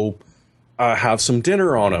go have some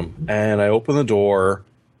dinner on him. And I opened the door,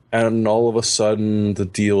 and all of a sudden the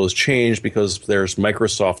deal has changed because there's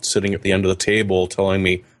Microsoft sitting at the end of the table telling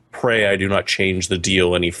me, "Pray I do not change the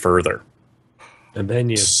deal any further." And then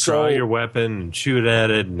you So- draw your weapon and shoot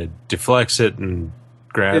at it, and it deflects it and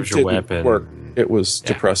grabs your didn't weapon. work. It was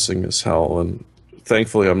depressing as hell, and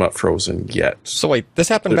thankfully I'm not frozen yet. So wait, this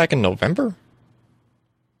happened back in November?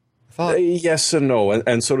 I thought... Yes and no,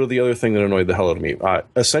 and sort of the other thing that annoyed the hell out of me.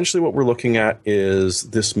 Essentially, what we're looking at is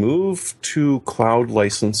this move to cloud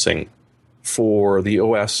licensing for the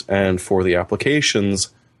OS and for the applications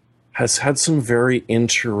has had some very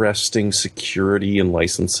interesting security and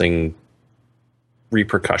licensing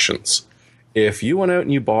repercussions. If you went out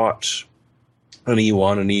and you bought an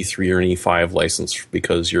E1, an E3, or an E5 license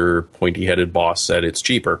because your pointy-headed boss said it's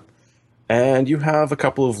cheaper, and you have a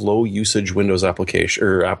couple of low-usage Windows application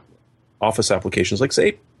or Office applications, like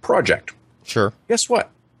say Project. Sure. Guess what?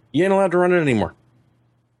 You ain't allowed to run it anymore.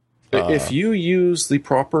 If you use the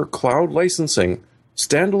proper cloud licensing,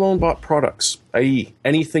 standalone bought products, i.e.,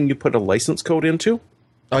 anything you put a license code into,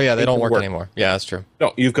 Oh, yeah, they It don't will work work. anymore. Yeah, that's true.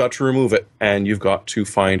 no, you've got to remove it, and you've got to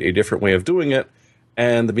find a different way of doing it.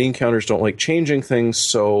 And the bean counters don't like changing things,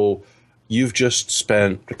 so you've just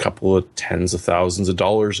spent a couple of tens of thousands of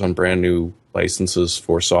dollars on brand new licenses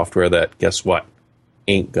for software that, guess what?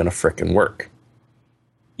 ain't gonna frickin' work.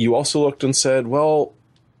 You also looked and said, well,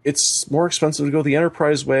 it's more expensive to go the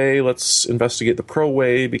enterprise way. Let's investigate the pro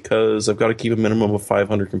way because I've got to keep a minimum of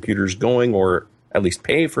 500 computers going, or at least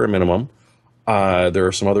pay for a minimum. There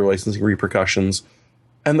are some other licensing repercussions.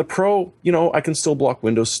 And the pro, I can still block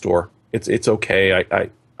Windows Store. It's okay.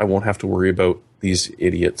 I won't have to worry about these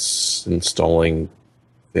idiots installing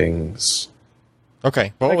things.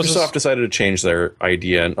 Okay. Microsoft decided to change their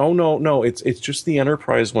idea. And no, it's just the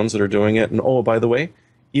enterprise ones that are doing it. And by the way,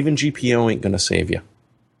 even GPO ain't going to save you.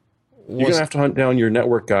 You're going to have to hunt down your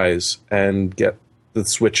network guys and get the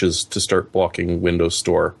switches to start blocking Windows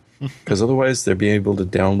Store. Because otherwise, they'll be able to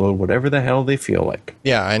download whatever the hell they feel like.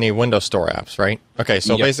 Yeah, any Windows Store apps, right? Okay,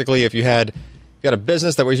 so basically, if you had a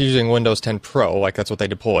business that was using Windows 10 Pro, like that's what they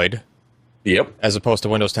deployed, yep, as opposed to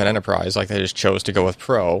Windows 10 Enterprise, like they just chose to go with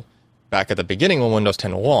Pro back at the beginning when Windows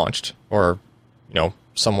 10 launched, or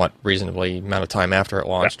somewhat reasonably amount of time after it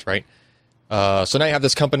launched, right? So now you have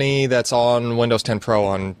this company that's on Windows 10 Pro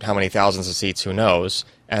on how many thousands of seats, who knows,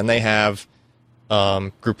 and they have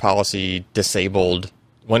group policy disabled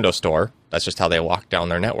Windows Store. That's just how they lock down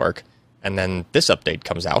their network. And then this update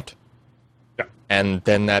comes out. Yeah. And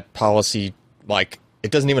then that policy,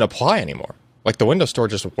 it doesn't even apply anymore. Like, the Windows Store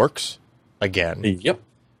just works again. Yep.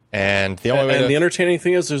 And the only way the entertaining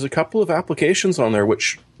thing is there's a couple of applications on there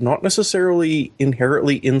which not necessarily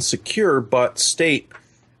inherently insecure, but state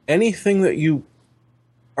anything that you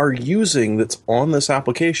are using that's on this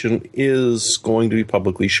application is going to be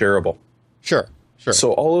publicly shareable. Sure.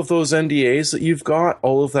 So all of those NDAs that you've got,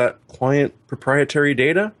 all of that client proprietary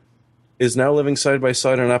data is now living side by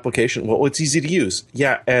side on an application. Well, it's easy to use.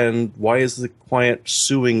 Yeah, and why is the client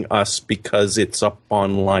suing us because it's up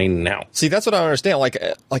online now? See, that's what I don't understand. Like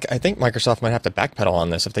I think Microsoft might have to backpedal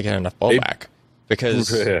on this if they get enough blowback.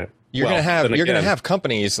 Because you're going to have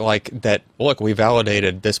companies like that, look, we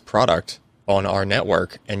validated this product on our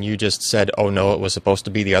network, and you just said, oh no, it was supposed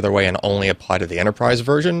to be the other way and only apply to the enterprise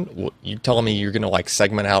version. You telling me you're going to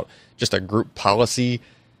segment out just a group policy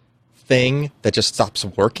thing that just stops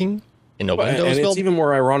working in a Windows build? And it's even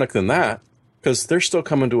more ironic than that, because they're still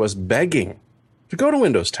coming to us begging to go to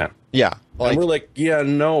Windows 10. Yeah. And we're like,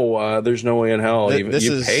 there's no way in hell.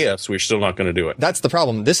 You pay us, we're still not going to do it. That's the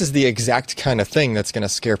problem. This is the exact kind of thing that's going to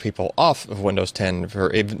scare people off of Windows 10 for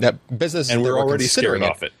that business. And we're already scared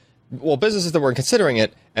off it. Well, businesses that were considering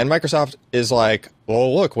it, and Microsoft is like,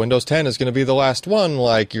 well, look, Windows 10 is going to be the last one.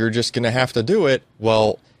 You're just going to have to do it.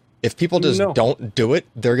 Well, if people just don't do it,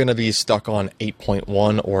 they're going to be stuck on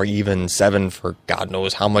 8.1 or even 7 for God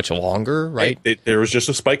knows how much longer, right? There was just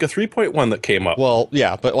a spike of 3.1 that came up. Well,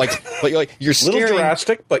 yeah, but you're scaring... Little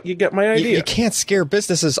drastic, but you get my idea. You can't scare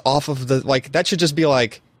businesses off of the... that should just be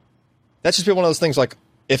that should just be one of those things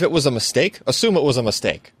if it was a mistake, assume it was a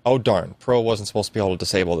mistake. Oh, darn, Pro wasn't supposed to be able to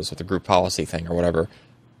disable this with the group policy thing or whatever.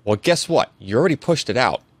 Well, guess what? You already pushed it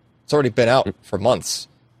out. It's already been out for months.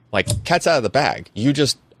 Cat's out of the bag. You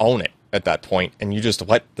just own it at that point, and you just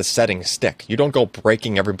let the settings stick. You don't go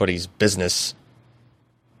breaking everybody's business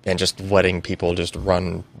and just letting people just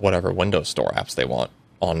run whatever Windows Store apps they want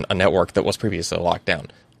on a network that was previously locked down.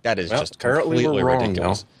 That is just completely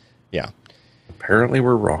ridiculous. Yeah. Apparently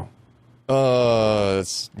we're wrong.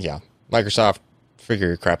 Microsoft, figure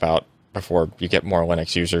your crap out before you get more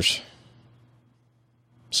Linux users.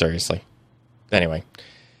 Seriously. Anyway.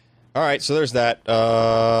 All right, so there's that.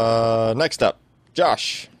 Next up,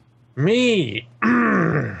 Josh. Me.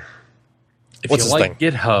 If What's you this like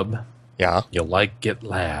thing? GitHub, Yeah. you'll like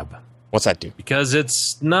GitLab. What's that do? Because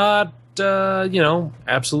it's not,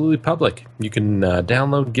 absolutely public. You can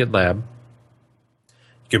download GitLab.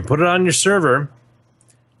 You can put it on your server.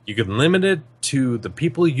 You can limit it to the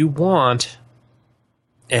people you want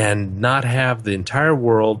and not have the entire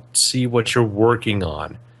world see what you're working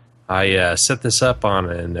on. I set this up on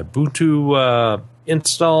an Ubuntu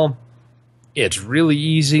install. It's really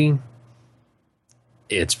easy.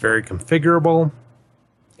 It's very configurable.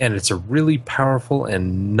 And it's a really powerful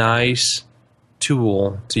and nice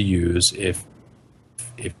tool to use if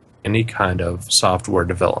any kind of software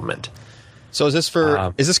development. So is this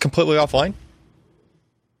is this completely offline?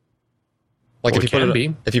 If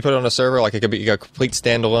you put it on a server, it could be a complete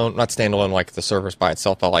standalone, not standalone like the server's by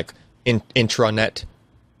itself, but intranet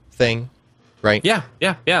thing, right? Yeah.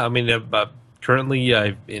 I mean, currently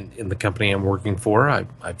in the company I'm working for,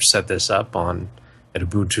 I've set this up on an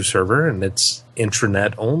Ubuntu server, and it's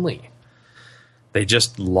intranet only. They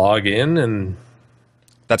just log in and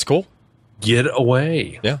that's cool. Get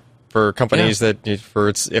away. Yeah, for companies if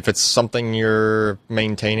it's something you're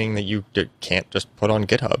maintaining that you can't just put on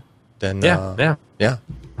GitHub. Then, yeah.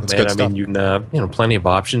 That's And good I stuff. mean, you can plenty of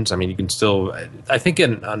options. I mean, you can still. I think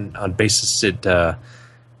on basis it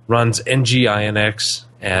runs NGINX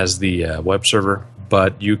as the web server,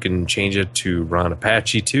 but you can change it to run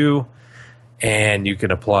Apache too, and you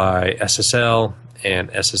can apply SSL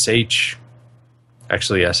and SSH.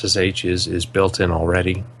 Actually, SSH is built in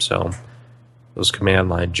already, so those command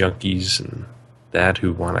line junkies and that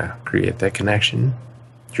who want to create that connection,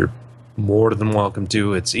 you're more than welcome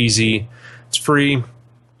to. It's easy, it's free,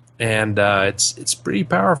 and it's pretty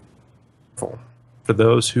powerful for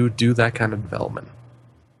those who do that kind of development.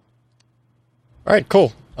 All right,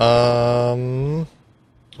 cool.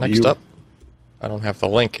 Next up, I don't have the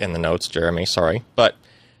link in the notes, Jeremy. Sorry, but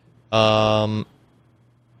yeah,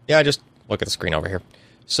 just look at the screen over here.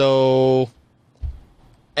 So,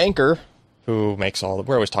 Anker, who makes all the...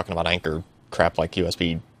 We're always talking about Anker crap like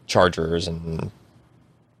USB chargers and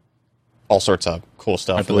all sorts of cool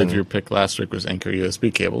stuff. I believe your pick last week was Anker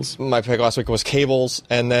USB cables. My pick last week was cables,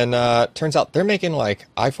 and then turns out they're making like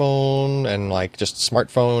iPhone and like just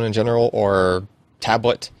smartphone in general or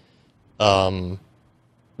tablet,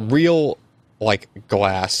 real like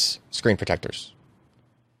glass screen protectors,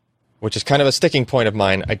 which is kind of a sticking point of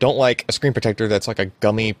mine. I don't like a screen protector that's like a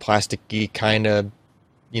gummy, plasticky kind of,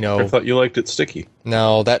 I thought you liked it sticky.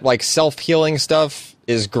 No, that like self-healing stuff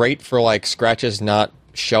is great for like scratches not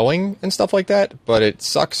showing and stuff like that, but it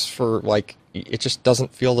sucks for like, it just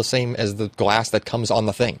doesn't feel the same as the glass that comes on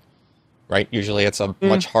the thing, right? Usually it's a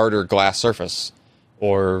much harder glass surface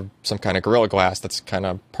or some kind of Gorilla Glass that's kind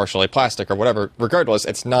of partially plastic or whatever. Regardless,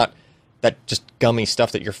 it's not that just gummy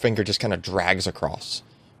stuff that your finger just kind of drags across,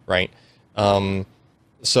 right?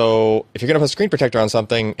 So if you're going to put a screen protector on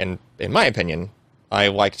something, and in my opinion, I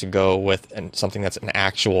like to go with something that's an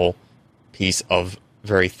actual piece of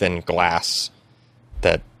very thin glass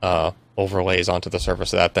that overlays onto the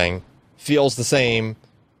surface of that thing. Feels the same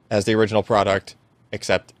as the original product,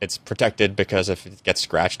 except it's protected because if it gets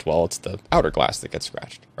scratched, well, it's the outer glass that gets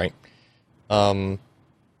scratched, right? And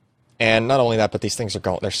not only that, but these things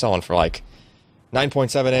they're selling for like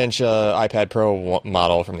 9.7-inch iPad Pro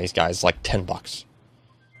model from these guys, like $10.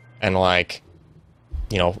 And like,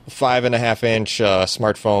 5.5-inch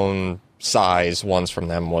smartphone size ones from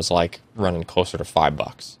them was like running closer to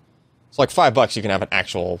 $5. So like $5, you can have an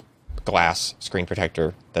actual glass screen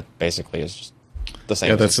protector that basically is just the same.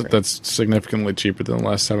 Yeah, as a screen. that's significantly cheaper than the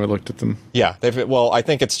last time I looked at them. Yeah, I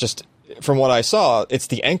think it's just, from what I saw, it's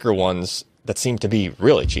the Anker ones that seem to be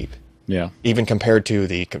really cheap. Yeah. Even compared to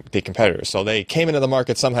the competitors. So they came into the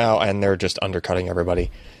market somehow, and they're just undercutting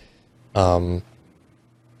everybody. So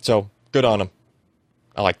good on them.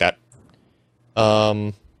 I like that.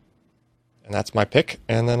 And that's my pick.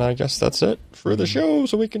 And then I guess that's it for the show,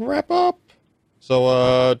 so we can wrap up.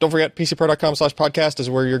 So don't forget, pcpro.com/podcast is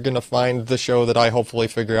where you're going to find the show that I hopefully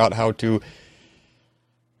figure out how to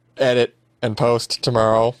edit and post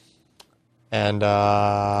tomorrow. And Good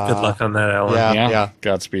luck on that, Alan. Yeah.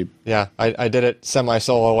 Godspeed. Yeah, I did it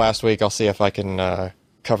semi-solo last week. I'll see if I can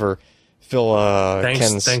cover Phil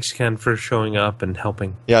Ken's... Thanks, Ken, for showing up and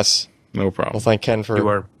helping. Yes. No problem. Well, thank Ken for You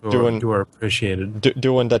are appreciated.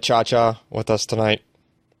 doing the cha-cha with us tonight.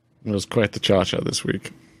 It was quite the cha-cha this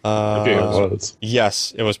week. Okay, it was.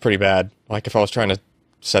 Yes, it was pretty bad. Like, if I was trying to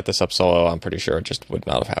set this up solo, I'm pretty sure it just would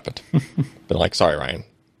not have happened. Been like, sorry, Ryan.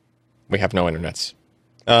 We have no internets.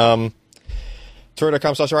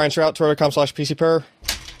 Twitter.com/Ryan Strout, Twitter.com/PCPer,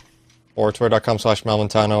 or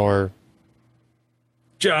Twitter.com/Malmontano, or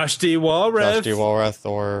Josh D. Walrath. Josh D. Walrath,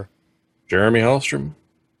 or Jeremy Hellstrom.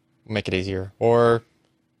 make it easier. Or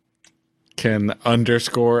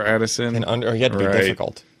Ken_Addison. or you had to be Right.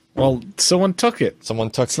 difficult. Well, someone took it. Someone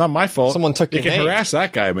took... It's not my fault. Someone took You your can name. harass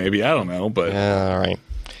that guy, maybe. I don't know, but Yeah, all right.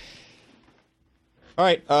 All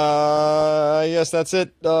right. Yes, that's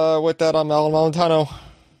it. With that, I'm Alan Malmontano.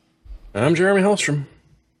 I'm Jeremy Hellstrom.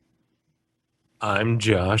 I'm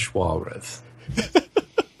Josh Walrath.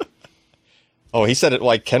 Oh, he said it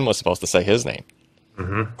like Ken was supposed to say his name.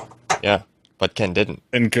 Mm-hmm. Yeah, but Ken didn't.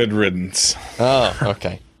 and good riddance. Oh,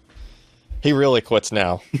 okay. He really quits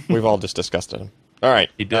now. We've all just disgusted him. All right.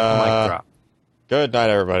 He did the mic drop. Good night,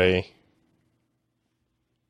 everybody.